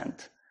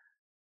present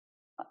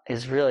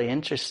is really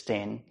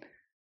interesting.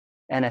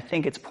 And I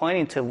think it's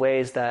pointing to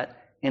ways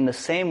that, in the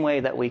same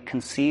way that we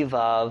conceive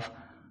of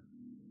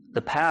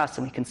the past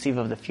and we conceive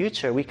of the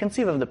future, we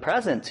conceive of the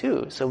present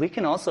too. So we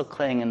can also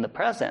cling in the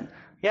present.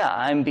 Yeah,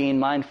 I'm being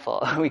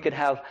mindful. We could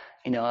have,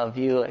 a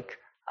view like,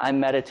 I'm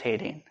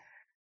meditating.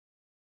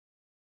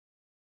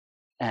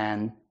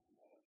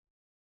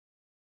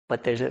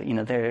 But there's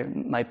there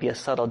might be a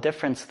subtle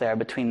difference there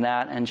between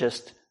that and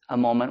just a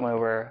moment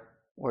where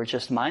we're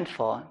just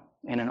mindful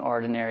in an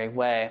ordinary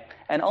way.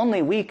 And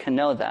only we can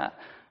know that.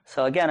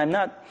 So again, I'm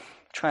not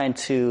trying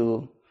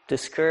to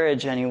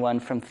discourage anyone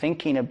from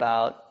thinking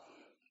about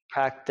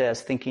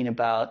practice, thinking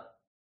about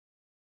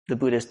the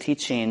Buddha's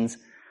teachings,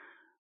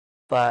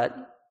 but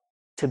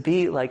to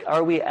be like,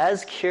 are we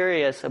as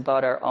curious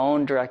about our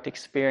own direct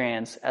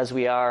experience as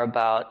we are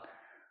about,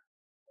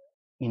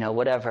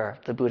 whatever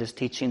the Buddha's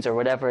teachings or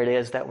whatever it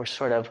is that we're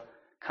sort of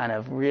kind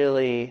of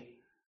really,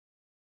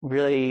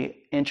 really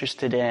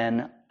interested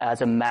in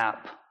as a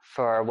map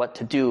for what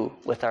to do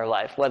with our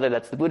life, whether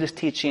that's the Buddhist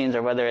teachings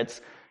or whether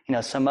it's,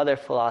 some other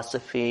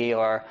philosophy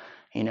or,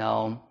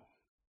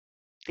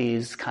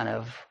 these kind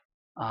of,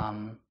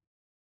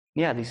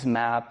 these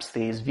maps,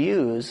 these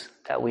views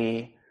that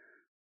we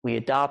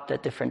adopt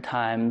at different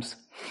times.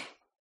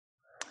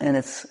 And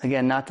it's,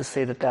 again, not to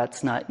say that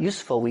that's not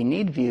useful. We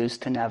need views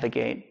to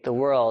navigate the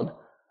world,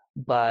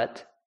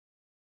 but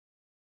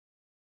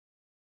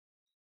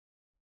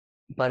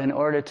But in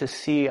order to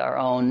see our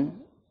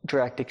own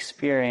direct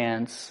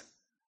experience,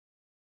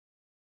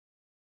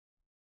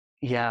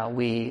 we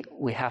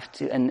have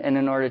to, and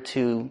in order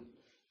to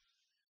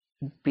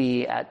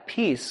be at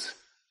peace,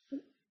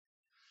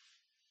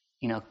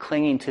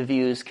 clinging to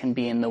views can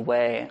be in the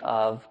way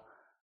of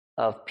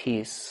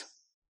peace,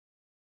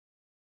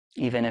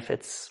 even if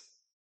it's,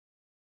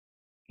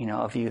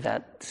 a view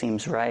that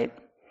seems right.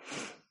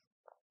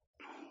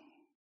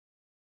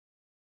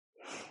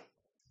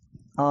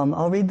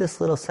 I'll read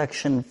this little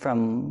section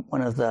from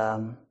one of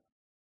the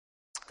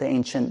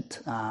ancient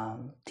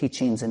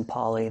teachings in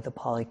Pali, the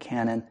Pali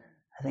Canon.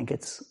 I think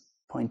it's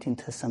pointing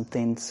to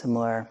something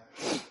similar.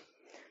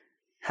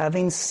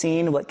 Having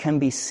seen what can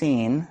be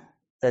seen,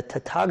 the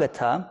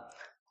Tathagata,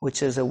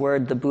 which is a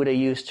word the Buddha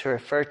used to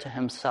refer to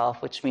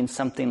himself, which means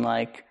something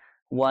like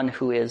one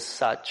who is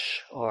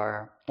such,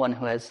 or one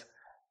who has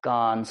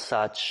gone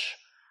such.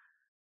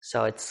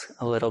 So it's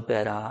a little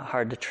bit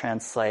hard to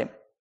translate.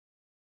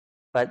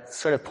 But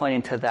sort of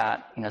pointing to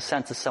that,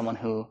 sense of someone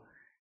who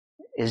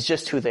is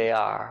just who they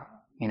are,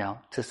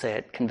 to say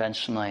it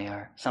conventionally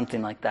or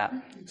something like that.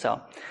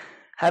 So,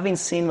 having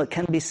seen what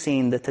can be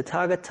seen, the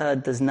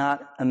Tathagata does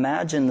not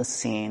imagine the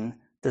seen,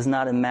 does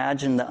not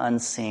imagine the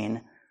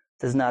unseen,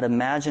 does not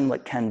imagine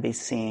what can be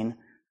seen,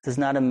 does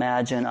not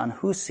imagine on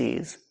who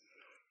sees.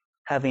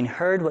 Having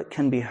heard what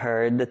can be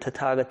heard, the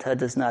Tathagata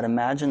does not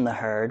imagine the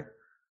heard,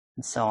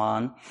 and so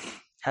on.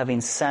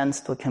 Having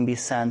sensed what can be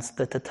sensed,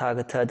 the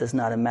Tathagata does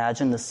not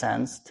imagine the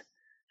sensed.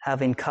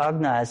 Having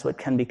cognized what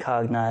can be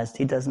cognized,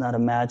 he does not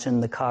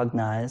imagine the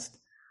cognized.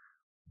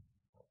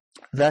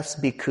 Thus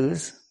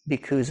bhikkhus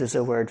is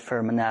a word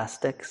for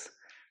monastics,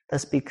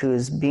 thus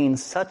bhikkhus, being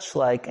such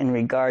like in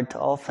regard to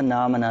all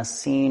phenomena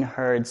seen,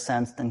 heard,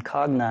 sensed, and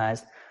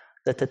cognized,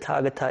 the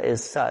Tathagata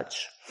is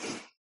such.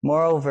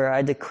 Moreover,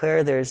 I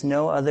declare there is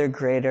no other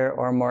greater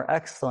or more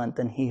excellent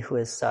than he who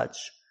is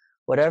such.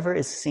 Whatever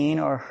is seen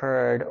or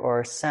heard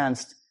or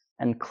sensed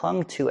and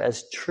clung to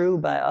as true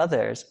by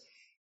others,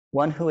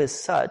 one who is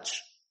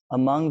such,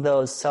 among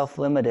those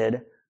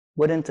self-limited,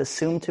 wouldn't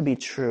assume to be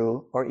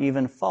true or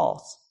even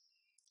false.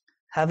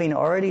 Having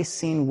already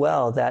seen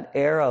well that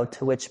arrow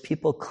to which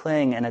people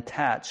cling and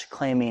attach,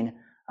 claiming,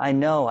 I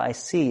know, I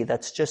see,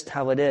 that's just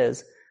how it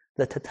is,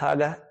 the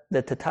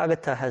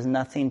Tathagata has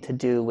nothing to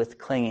do with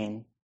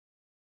clinging.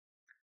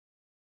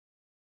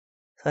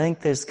 So I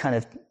think there's kind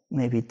of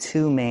maybe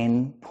two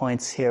main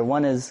points here.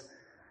 One is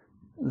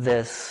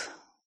this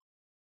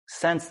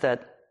sense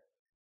that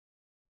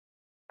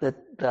the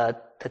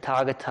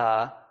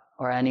Tathagata,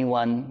 or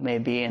anyone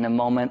maybe in a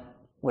moment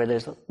where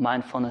there's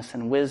mindfulness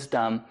and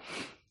wisdom,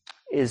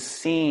 is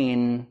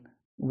seeing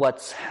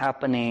what's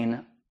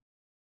happening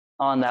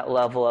on that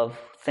level of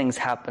things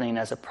happening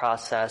as a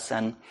process.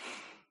 And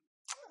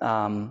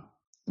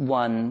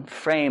one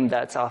frame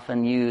that's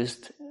often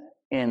used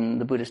in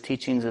the Buddhist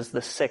teachings is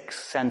the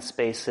 6 sense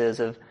spaces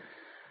of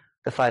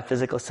the 5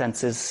 physical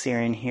senses: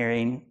 seeing,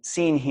 hearing,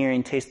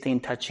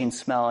 tasting, touching,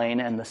 smelling,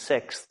 and the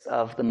 6th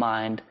of the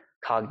mind,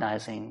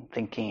 cognizing,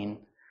 thinking.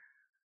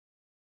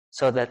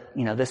 So that,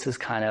 this is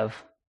kind of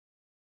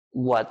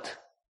what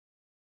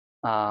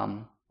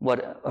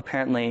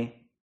apparently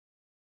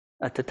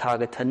a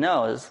Tathagata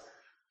knows,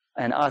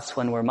 and us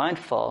when we're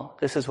mindful,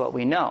 this is what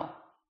we know.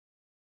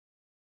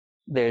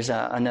 There's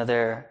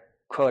another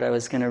quote I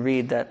was going to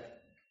read that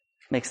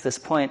makes this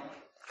point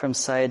from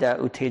Sayadaw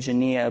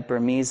Utejaniya, a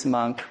Burmese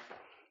monk,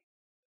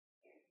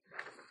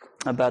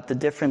 about the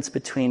difference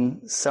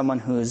between someone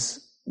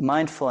who's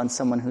mindful and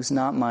someone who's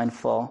not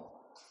mindful.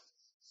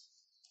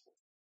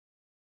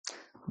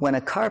 When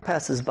a car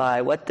passes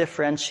by, what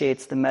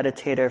differentiates the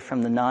meditator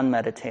from the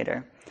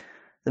non-meditator?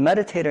 The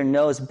meditator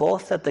knows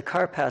both that the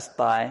car passed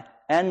by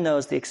and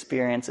knows the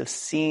experience of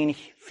seeing,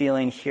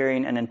 feeling,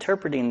 hearing, and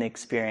interpreting the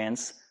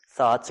experience,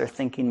 thoughts or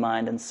thinking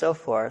mind, and so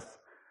forth.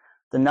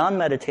 The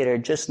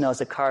non-meditator just knows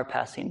a car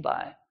passing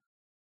by.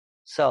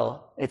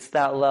 So it's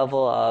that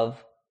level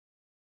of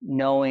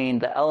knowing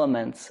the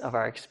elements of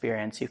our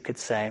experience, you could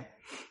say.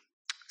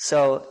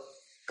 So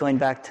going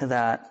back to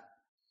that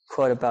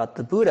quote about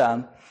the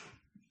Buddha,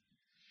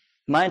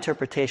 my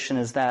interpretation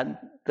is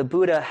that the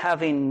Buddha,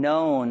 having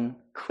known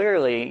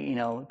clearly,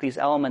 these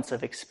elements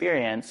of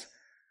experience,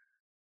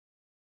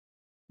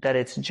 that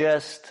it's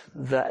just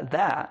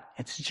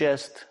it's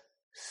just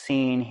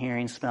seeing,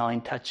 hearing,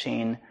 smelling,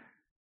 touching,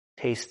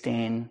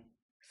 tasting,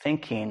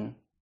 thinking.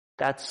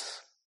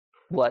 That's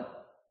what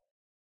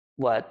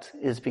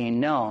is being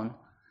known.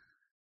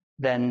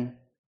 Then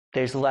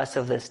there's less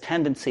of this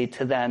tendency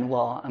to then,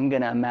 I'm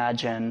going to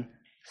imagine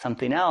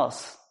something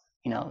else,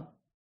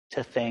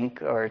 to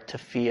think or to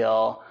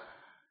feel,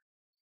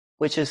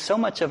 which is so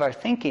much of our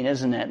thinking,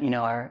 isn't it?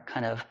 Our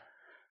kind of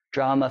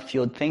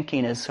drama-fueled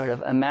thinking is sort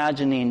of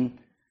imagining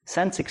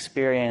sense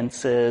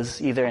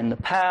experiences either in the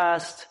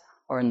past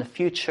or in the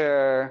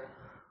future.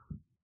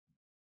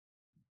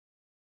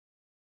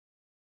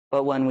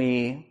 But when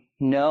we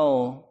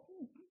know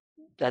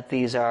that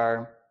these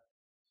are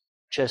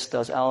just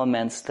those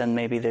elements, then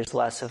maybe there's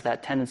less of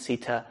that tendency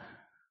to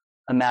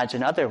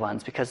imagine other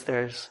ones, because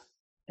there's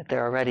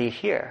They're already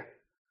here.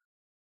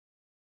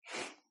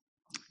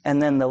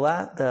 And then the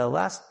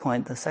last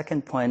point, the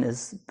second point,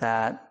 is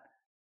that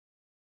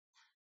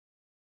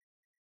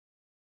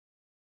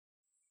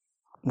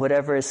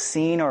whatever is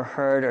seen or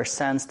heard or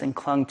sensed and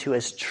clung to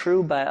as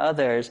true by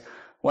others,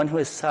 one who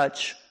is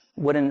such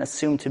wouldn't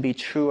assume to be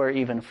true or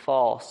even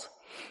false.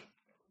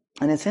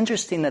 And it's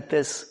interesting that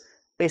this,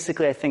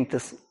 basically I think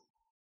this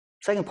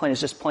second point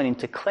is just pointing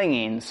to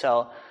clinging.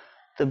 So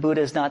the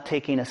Buddha is not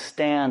taking a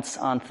stance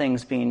on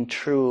things being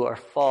true or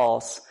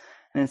false.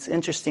 And it's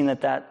interesting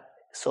that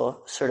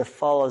so sort of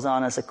follows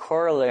on as a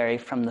corollary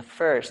from the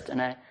first.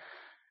 And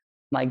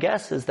my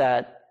guess is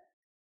that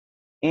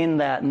in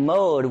that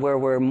mode where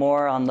we're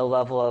more on the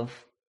level of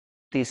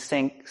these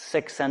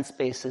six sense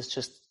spaces,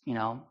 just,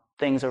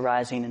 things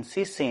arising and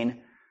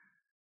ceasing,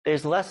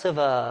 there's less of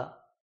a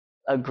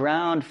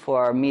ground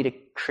for me to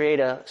create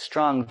a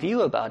strong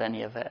view about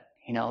any of it.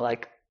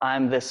 Like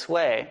I'm this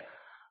way.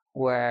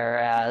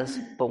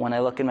 But when I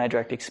look in my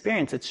direct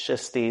experience, it's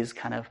just these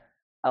kind of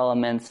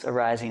elements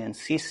arising and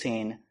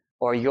ceasing,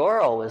 or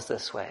you're always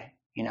this way,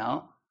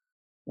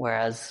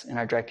 whereas in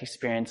our direct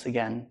experience,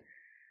 again.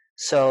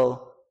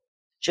 So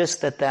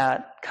just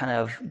that kind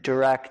of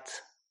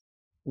direct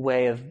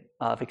way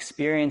of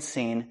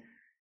experiencing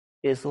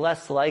is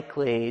less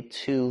likely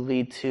to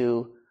lead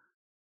to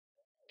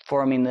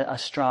forming a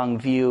strong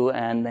view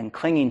and then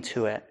clinging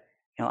to it.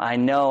 I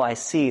know, I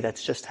see,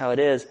 that's just how it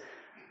is.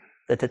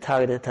 The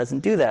Tathagata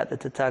doesn't do that. The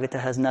Tathagata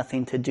has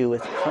nothing to do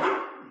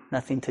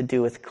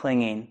with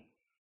clinging.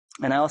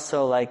 And I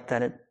also like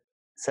that it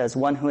says,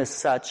 one who is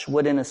such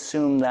wouldn't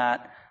assume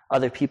that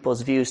other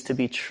people's views to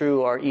be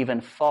true or even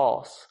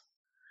false,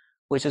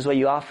 which is what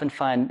you often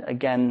find,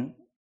 again,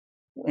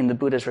 in the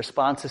Buddha's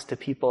responses to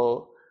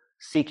people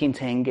seeking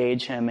to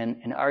engage him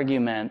in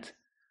argument.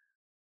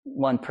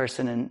 One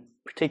person in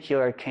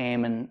particular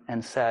came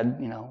and said,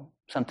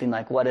 something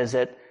like, what is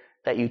it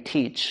that you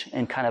teach,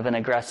 in kind of an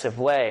aggressive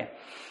way?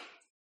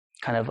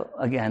 Kind of,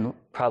 again,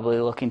 probably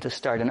looking to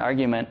start an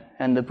argument.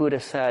 And the Buddha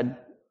said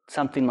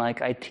something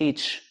like, I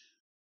teach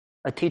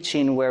a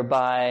teaching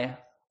whereby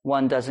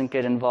one doesn't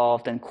get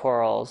involved in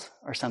quarrels,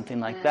 or something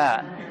like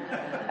that.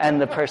 And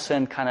the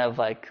person kind of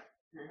like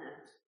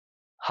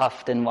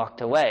huffed and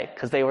walked away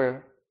because they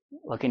were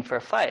looking for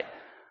a fight.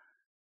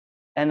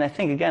 And I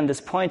think, again,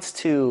 this points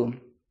to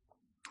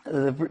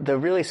the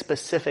really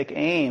specific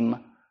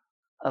aim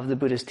of the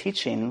Buddha's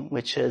teaching,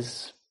 which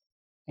is,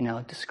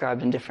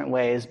 described in different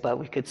ways, but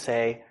we could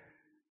say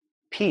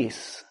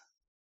peace.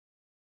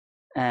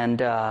 And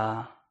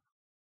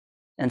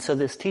so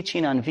this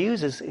teaching on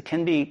views it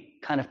can be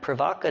kind of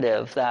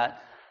provocative,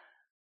 that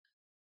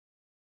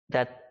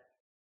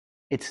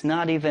it's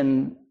not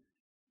even,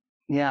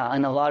 in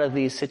a lot of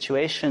these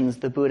situations,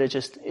 the Buddha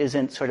just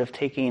isn't sort of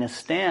taking a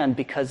stand,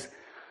 because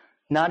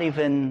not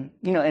even,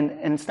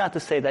 and it's not to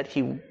say that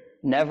he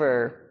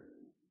never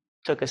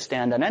took a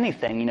stand on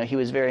anything. He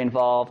was very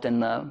involved in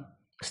the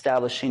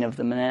establishing of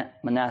the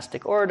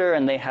monastic order,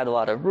 and they had a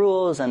lot of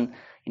rules, and,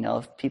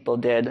 if people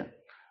did,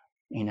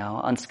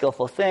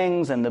 unskillful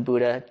things, and the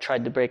Buddha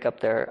tried to break up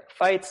their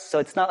fights. So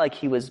it's not like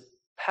he was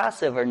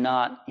passive or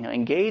not,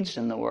 engaged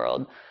in the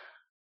world.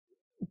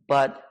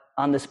 But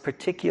on this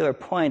particular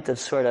point of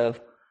sort of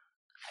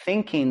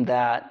thinking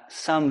that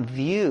some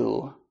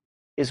view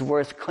is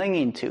worth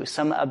clinging to,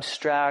 some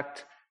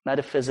abstract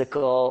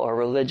metaphysical or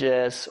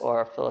religious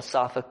or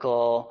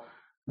philosophical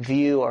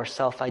view or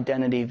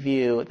self-identity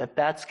view,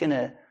 that's going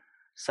to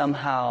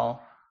somehow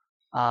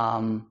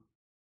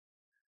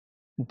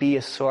be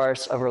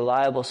a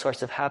reliable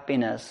source of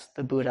happiness,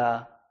 the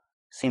Buddha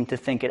seemed to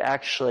think it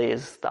actually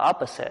is the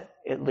opposite.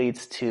 It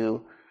leads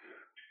to,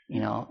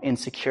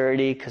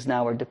 insecurity, because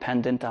now we're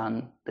dependent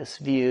on this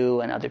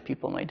view, and other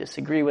people might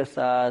disagree with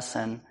us,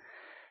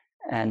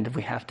 and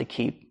we have to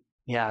keep,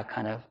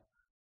 kind of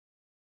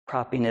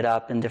propping it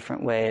up in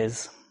different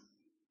ways.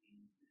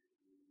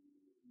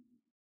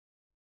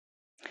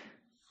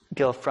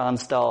 Gil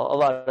Fronsdal, a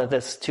lot of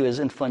this too is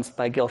influenced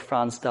by Gil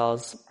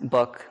Fronsdal's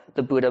book,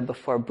 The Buddha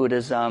Before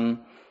Buddhism,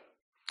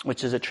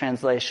 which is a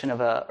translation of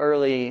an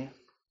early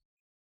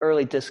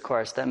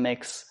discourse that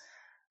makes,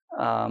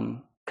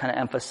 kind of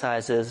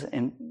emphasizes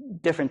in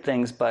different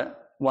things,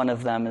 but one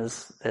of them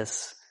is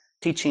this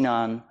teaching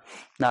on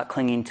not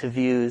clinging to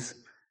views.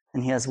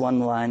 And he has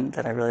one line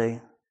that I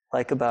really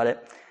like about it.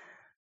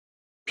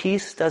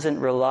 Peace doesn't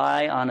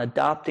rely on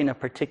adopting a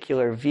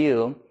particular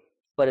view,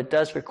 but it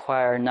does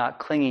require not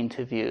clinging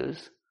to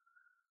views.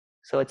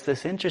 So it's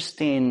this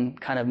interesting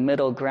kind of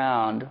middle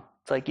ground.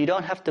 It's like you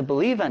don't have to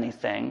believe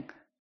anything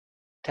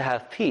to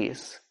have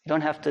peace. You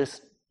don't have to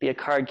be a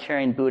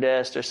card-carrying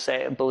Buddhist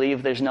or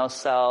believe there's no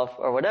self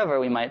or whatever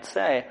we might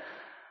say.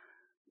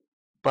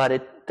 But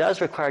it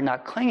does require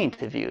not clinging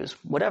to views,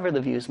 whatever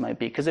the views might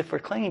be. Because if we're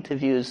clinging to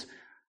views,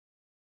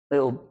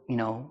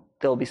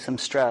 there'll be some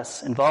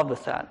stress involved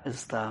with that,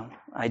 is the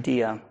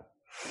idea.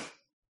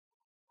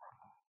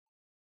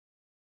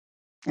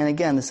 And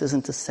again, this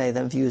isn't to say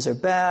that views are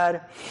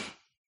bad.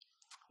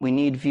 We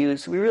need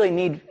views.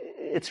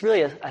 It's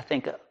really, I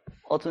think,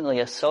 ultimately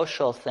a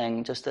social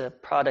thing, just a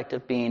product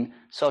of being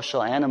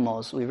social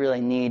animals. We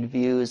really need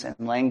views and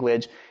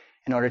language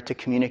in order to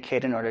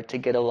communicate, in order to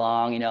get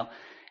along. If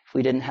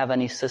we didn't have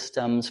any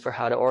systems for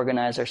how to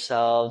organize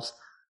ourselves,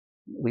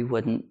 we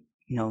wouldn't,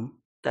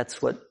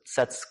 that's what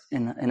sets,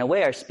 in a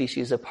way, our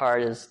species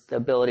apart, is the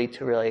ability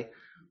to really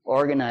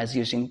organize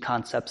using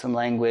concepts and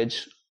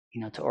language,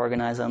 to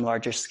organize on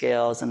larger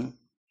scales and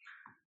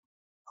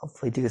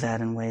hopefully do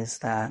that in ways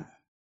that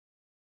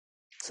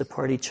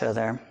support each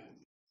other.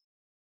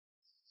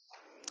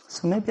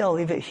 So maybe I'll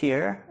leave it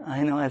here.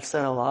 I know I've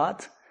said a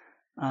lot.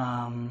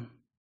 And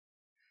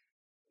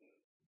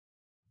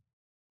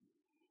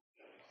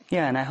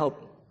I hope,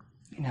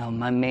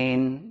 my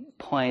main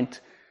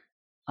point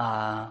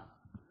of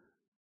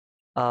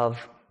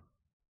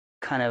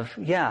kind of,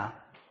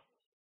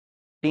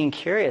 being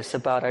curious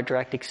about our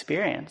direct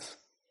experience.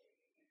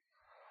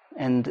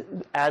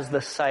 And as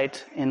the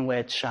site in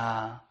which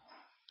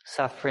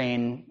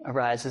suffering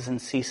arises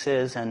and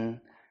ceases,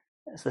 and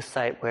as the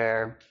site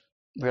where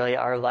really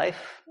our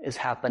life is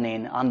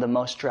happening on the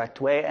most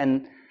direct way,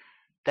 and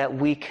that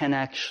we can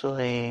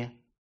actually,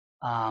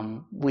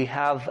 we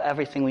have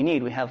everything we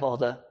need. We have all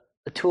the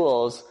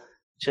tools,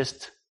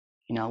 just,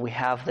 we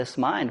have this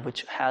mind,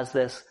 which has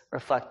this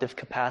reflective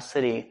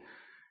capacity.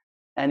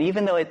 And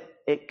even though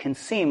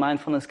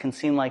mindfulness can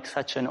seem like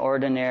such an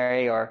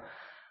ordinary, or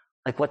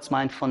like, what's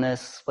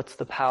mindfulness? What's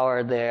the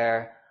power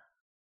there?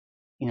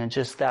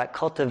 Just that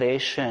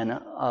cultivation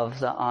of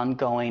the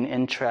ongoing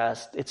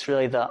interest. It's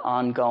really the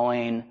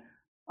ongoing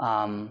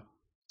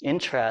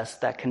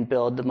interest that can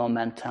build the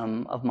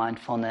momentum of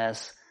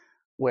mindfulness,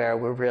 where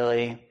we're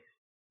really,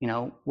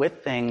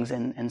 with things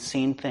and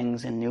seeing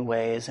things in new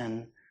ways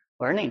and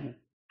learning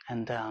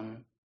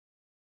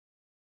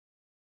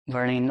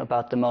learning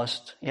about the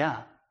most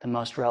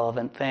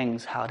relevant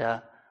things, how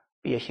to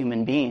be a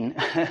human being,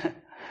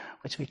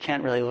 which we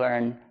can't really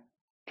learn.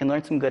 Can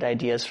learn some good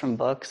ideas from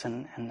books,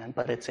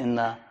 but it's in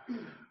the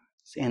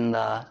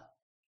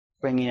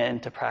bringing it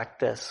into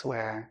practice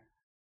where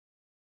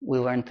we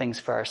learn things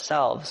for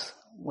ourselves,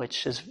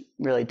 which is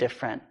really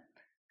different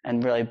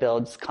and really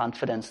builds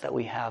confidence that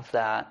we have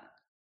that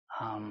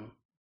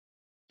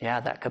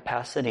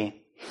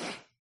capacity,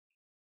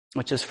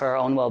 which is for our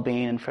own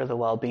well-being and for the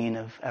well-being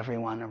of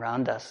everyone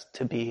around us,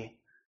 to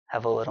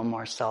have a little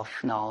more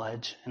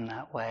self-knowledge in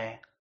that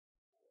way.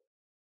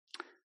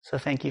 So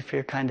thank you for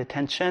your kind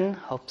attention.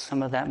 Hope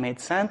some of that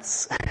made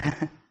sense.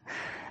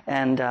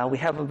 And we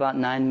have about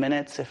 9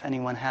 minutes if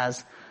anyone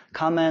has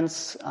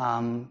comments,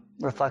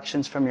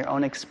 reflections from your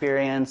own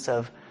experience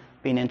of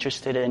being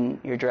interested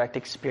in your direct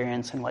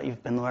experience and what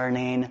you've been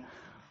learning,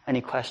 any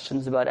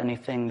questions about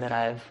anything that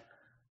I've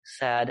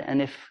said.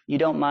 And if you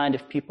don't mind,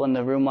 if people in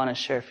the room want to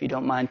share, if you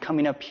don't mind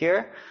coming up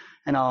here,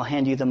 and I'll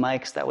hand you the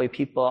mics, that way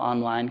people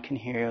online can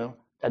hear you,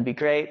 that'd be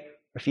great.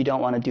 Or if you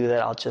don't want to do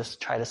that, I'll just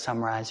try to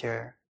summarize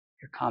your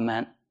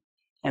comment.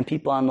 And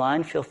people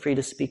online, feel free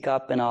to speak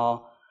up, and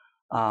I'll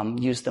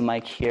use the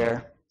mic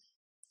here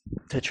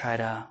to try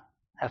to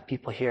have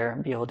people here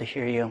be able to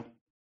hear you.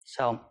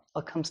 So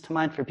what comes to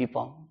mind for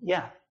people?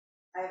 Yeah.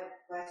 I have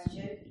a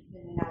question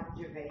and an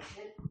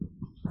observation.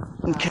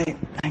 Okay,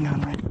 hang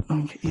on, let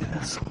me get you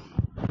this.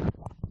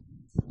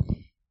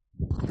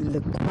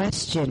 The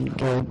question,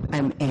 Gabe,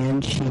 I'm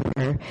Ann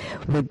Sheeper,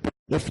 would be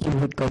if you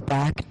would go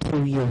back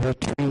to your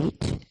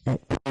retreat at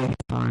Prayer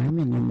Farm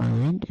in your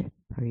mind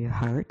or your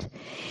heart,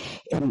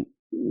 and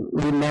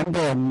remember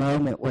a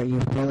moment where you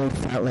really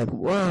felt like,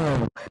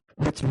 whoa,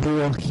 what's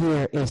real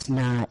here is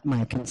not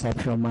my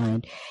conceptual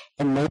mind,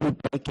 and maybe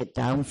break it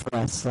down for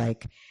us.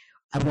 Like,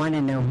 I want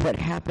to know what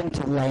happened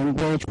to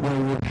language where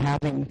you're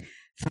having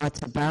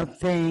thoughts about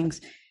things.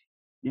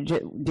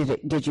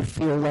 Did you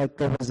feel like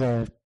there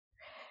was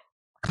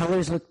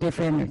colors look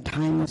different or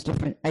time was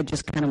different? I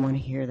just kind of want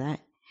to hear that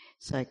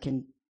so I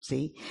can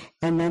see.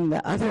 And then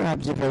the other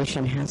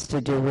observation has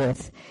to do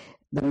with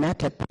the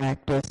metta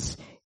practice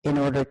in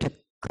order to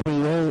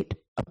create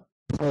a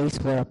place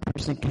where a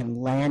person can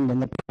land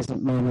in the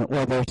present moment,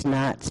 where there's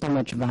not so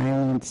much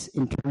violence,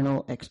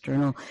 internal,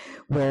 external,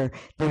 where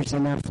there's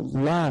enough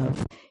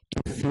love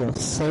to feel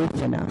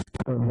safe enough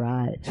to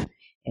arrive.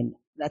 And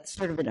that's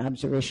sort of an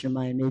observation of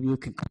mine. Maybe you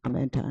can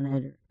comment on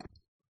it.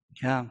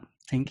 Yeah,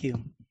 thank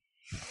you.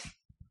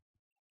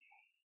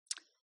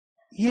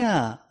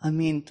 Yeah, I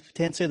mean,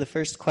 to answer the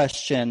first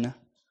question,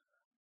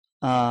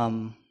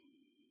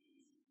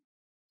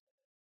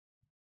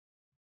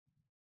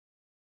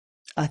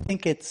 I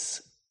think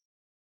it's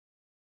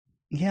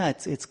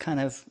kind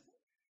of,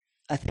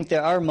 I think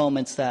there are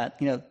moments that,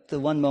 the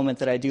one moment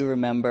that I do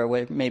remember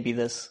where maybe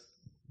this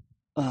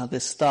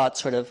thought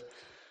sort of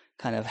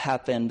kind of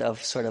happened,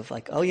 of sort of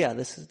like, oh yeah,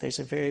 there's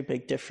a very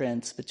big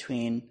difference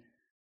between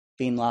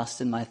being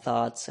lost in my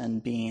thoughts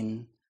and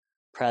being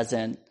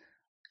present.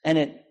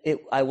 And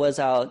I was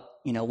out,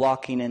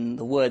 walking in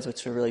the woods,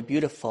 which were really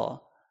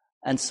beautiful.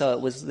 And so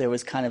there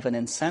was kind of an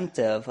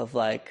incentive of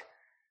like,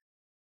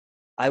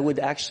 I would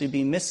actually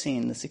be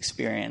missing this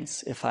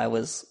experience if I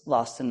was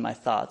lost in my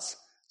thoughts.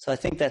 So I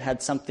think that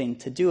had something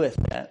to do with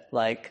it.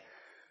 Like,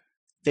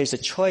 there's a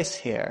choice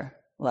here.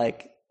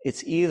 Like,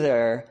 it's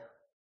either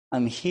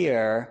I'm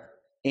here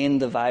in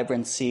the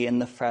vibrancy, in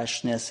the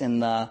freshness, in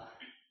the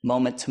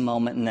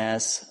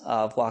moment-to-momentness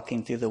of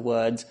walking through the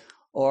woods,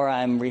 or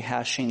I'm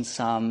rehashing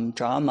some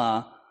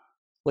drama.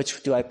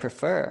 Which do I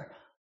prefer?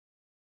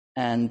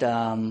 And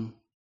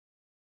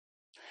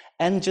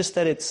just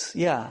that it's,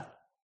 that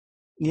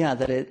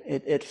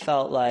it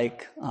felt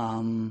like,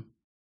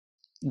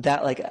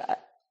 that like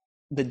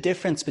the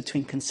difference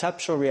between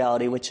conceptual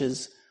reality, which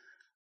is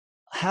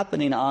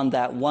happening on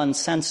that one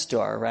sense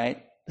door,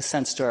 right? The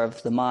sense door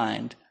of the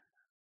mind,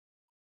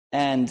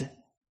 and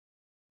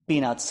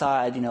being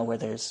outside, where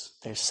there's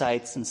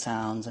sights and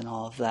sounds and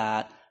all of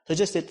that. So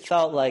just, it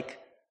felt like,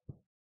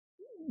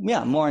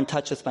 more in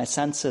touch with my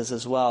senses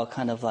as well,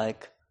 kind of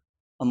like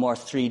a more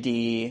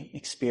 3D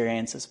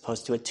experience as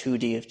opposed to a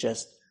 2D of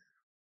just,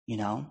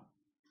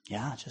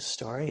 just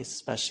stories,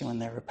 especially when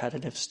they're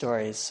repetitive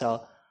stories.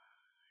 So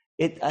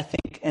I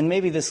think, and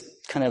maybe this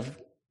kind of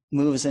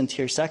moves into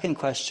your second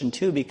question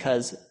too,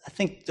 because I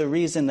think the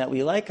reason that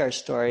we like our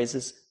stories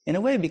is in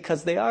a way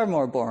because they are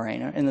more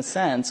boring in a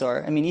sense,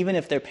 or, even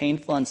if they're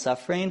painful and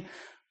suffering,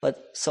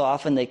 but so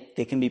often they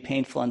can be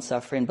painful and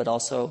suffering, but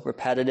also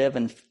repetitive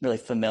and really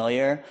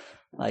familiar.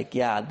 Like,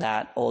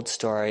 that old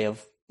story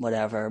of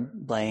whatever,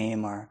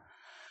 blame,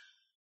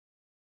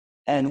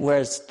 and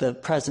whereas the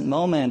present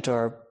moment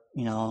or,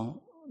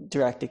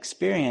 direct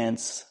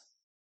experience,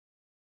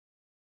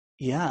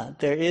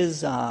 there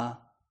is,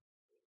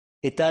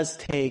 it does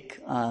take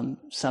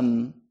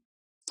some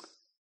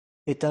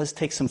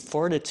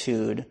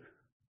fortitude,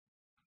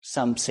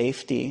 some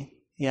safety,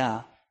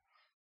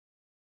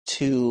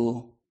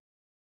 to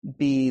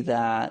be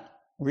that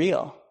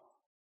real.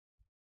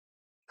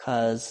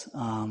 Because,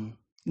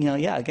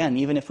 again,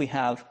 even if we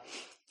have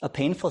a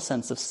painful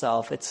sense of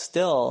self, it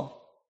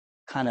still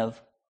kind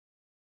of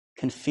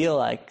can feel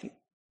like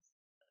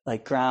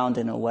ground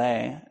in a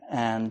way.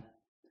 And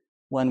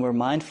when we're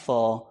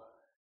mindful,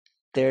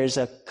 there's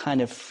a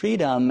kind of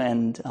freedom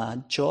and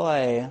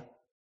joy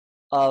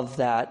of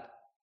that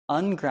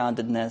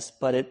ungroundedness,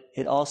 but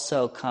it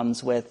also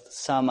comes with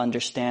some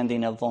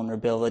understanding of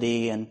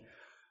vulnerability and,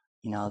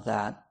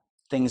 that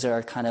things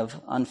are kind of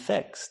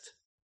unfixed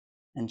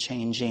and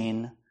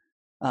changing.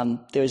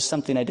 There's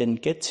something I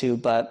didn't get to,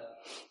 but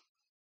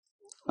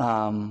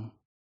Gil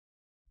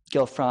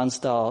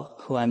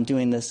Fronsdal, who I'm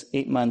doing this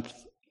 8-month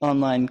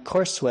online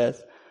course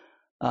with,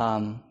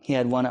 he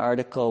had one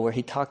article where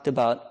he talked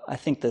about, I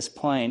think, this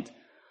point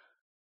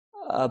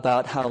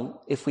about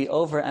how if we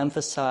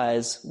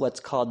overemphasize what's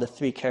called the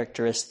 3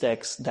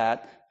 characteristics,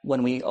 that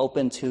when we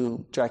open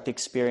to direct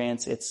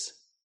experience, it's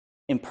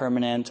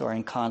impermanent or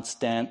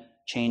inconstant,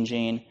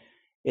 changing,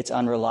 it's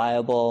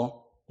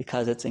unreliable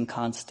because it's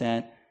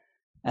inconstant,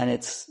 and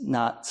it's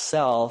not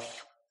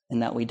self, in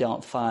that we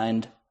don't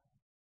find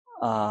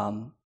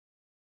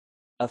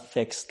a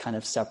fixed kind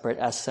of separate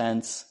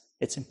essence.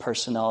 It's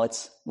impersonal,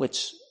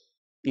 which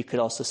you could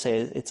also say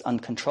it's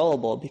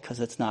uncontrollable because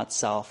it's not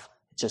self,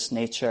 it's just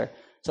nature.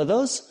 So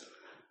those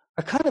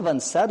are kind of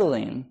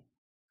unsettling.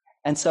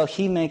 And so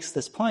he makes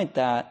this point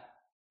that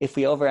if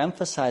we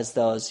overemphasize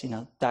those,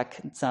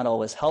 it's not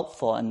always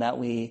helpful, and that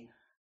we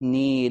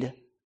need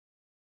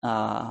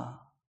to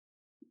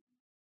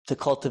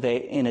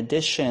cultivate, in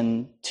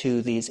addition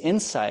to these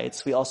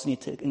insights, we also need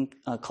to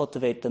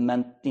cultivate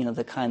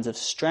the kinds of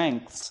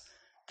strengths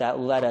that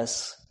let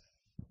us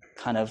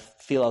kind of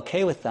feel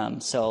okay with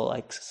them. So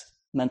like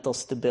mental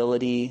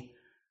stability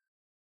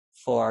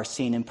for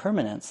seeing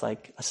impermanence,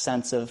 like a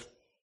sense of,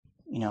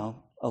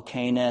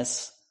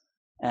 okayness,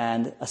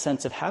 and a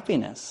sense of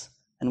happiness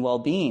and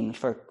well-being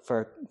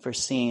for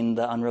seeing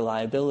the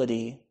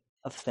unreliability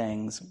of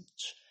things.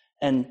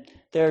 And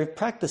there are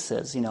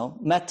practices,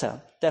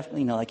 metta,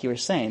 definitely, like you were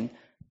saying,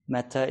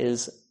 metta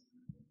is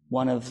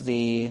one of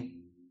the,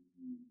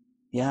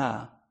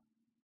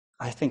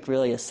 I think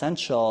really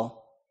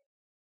essential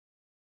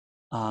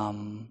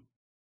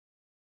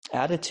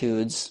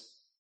attitudes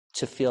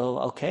to feel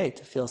okay,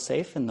 to feel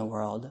safe in the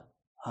world.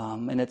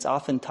 And it's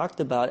often talked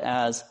about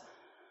as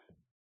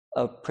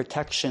a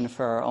protection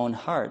for our own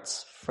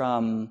hearts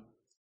from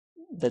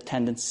the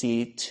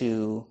tendency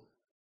to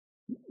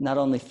not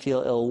only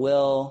feel ill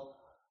will,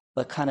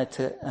 but kind of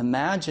to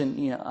imagine,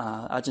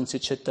 Ajahn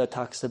Sucitta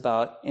talks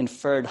about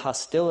inferred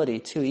hostility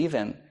too,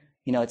 even.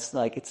 It's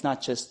like, it's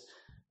not just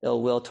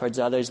ill will towards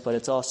others, but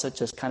it's also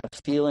just kind of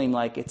feeling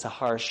like it's a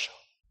harsh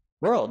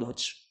world,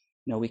 which,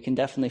 we can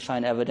definitely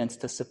find evidence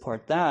to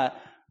support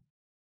that.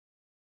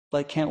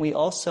 But can't we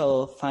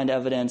also find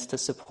evidence to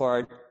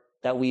support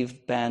that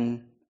we've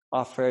been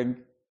offered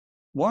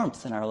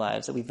warmth in our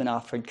lives, that we've been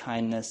offered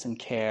kindness and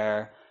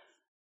care?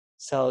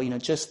 So,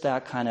 just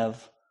that kind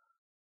of,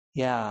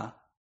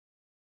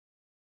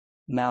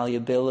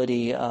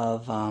 malleability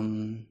of,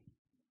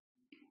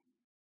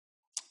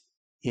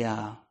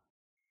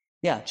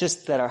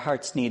 just that our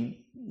hearts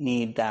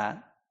need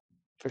that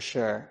for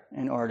sure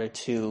in order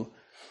to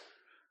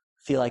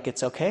feel like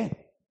it's okay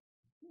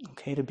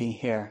to be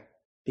here.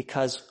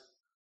 Because,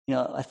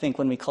 I think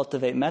when we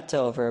cultivate metta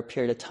over a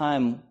period of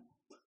time,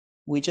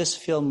 we just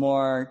feel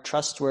more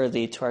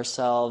trustworthy to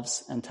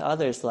ourselves and to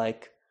others,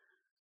 like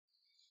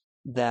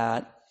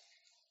that,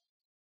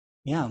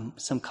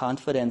 some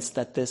confidence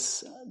that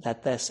this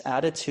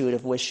attitude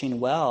of wishing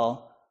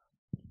well,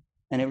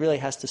 and it really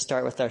has to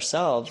start with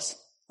ourselves,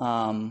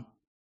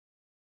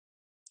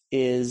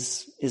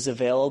 is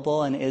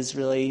available and is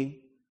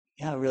really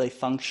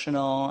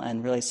functional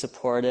and really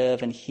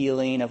supportive and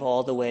healing of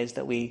all the ways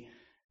that we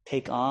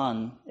take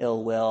on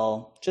ill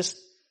will, just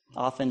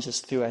often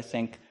just through, I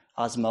think,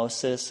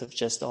 osmosis of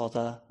just all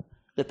the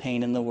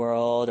pain in the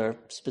world or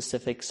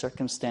specific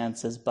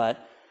circumstances.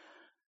 But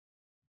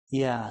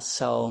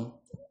so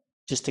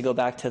just to go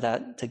back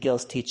to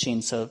Gil's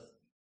teaching, so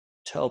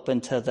to open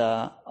to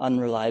the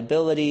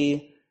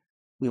unreliability,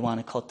 we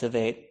want to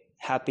cultivate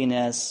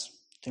happiness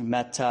through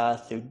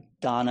metta, through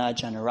dana,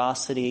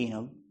 generosity,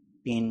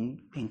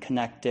 being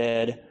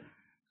connected,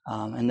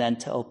 and then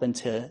to open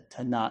to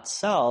not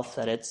self,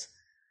 that it's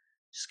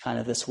just kind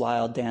of this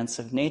wild dance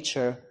of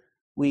nature.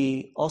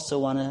 We also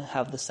want to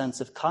have the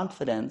sense of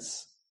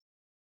confidence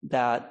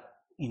that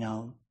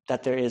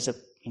that there's a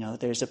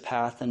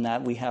path and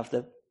that we have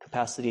the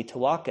capacity to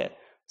walk it.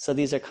 So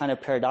these are kind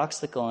of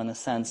paradoxical in a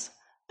sense.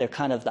 They're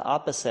kind of the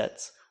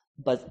opposites,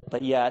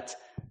 but yet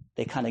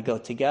they kind of go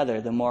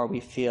together. The more we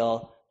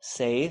feel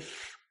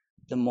safe,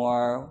 the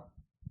more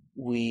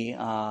we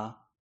are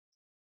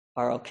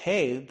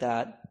okay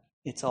that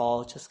it's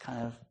all just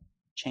kind of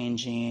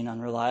changing,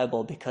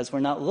 unreliable, because we're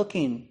not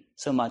looking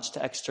so much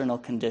to external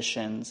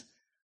conditions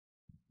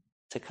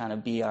to kind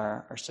of be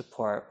our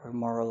support. We're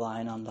more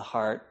relying on the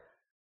heart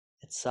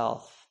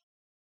itself.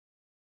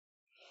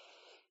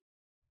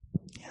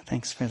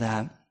 Thanks for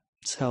that.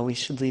 So we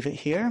should leave it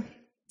here,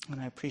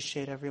 and I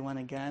appreciate everyone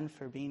again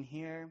for being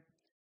here.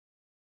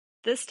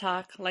 This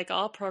talk, like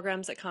all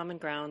programs at Common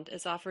Ground,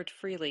 is offered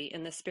freely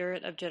in the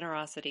spirit of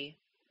generosity.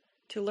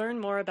 To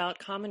learn more about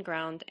Common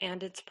Ground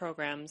and its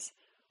programs,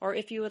 or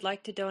if you would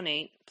like to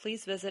donate,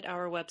 please visit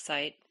our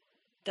website,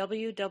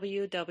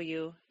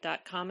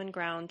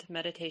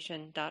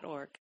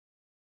 www.commongroundmeditation.org.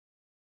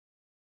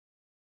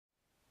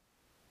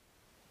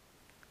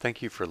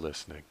 Thank you for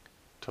listening.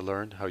 To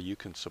learn how you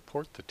can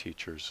support the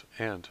teachers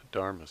and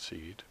Dharma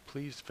Seed,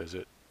 please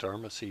visit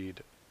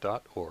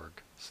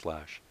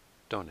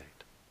dharmaseed.org/donate.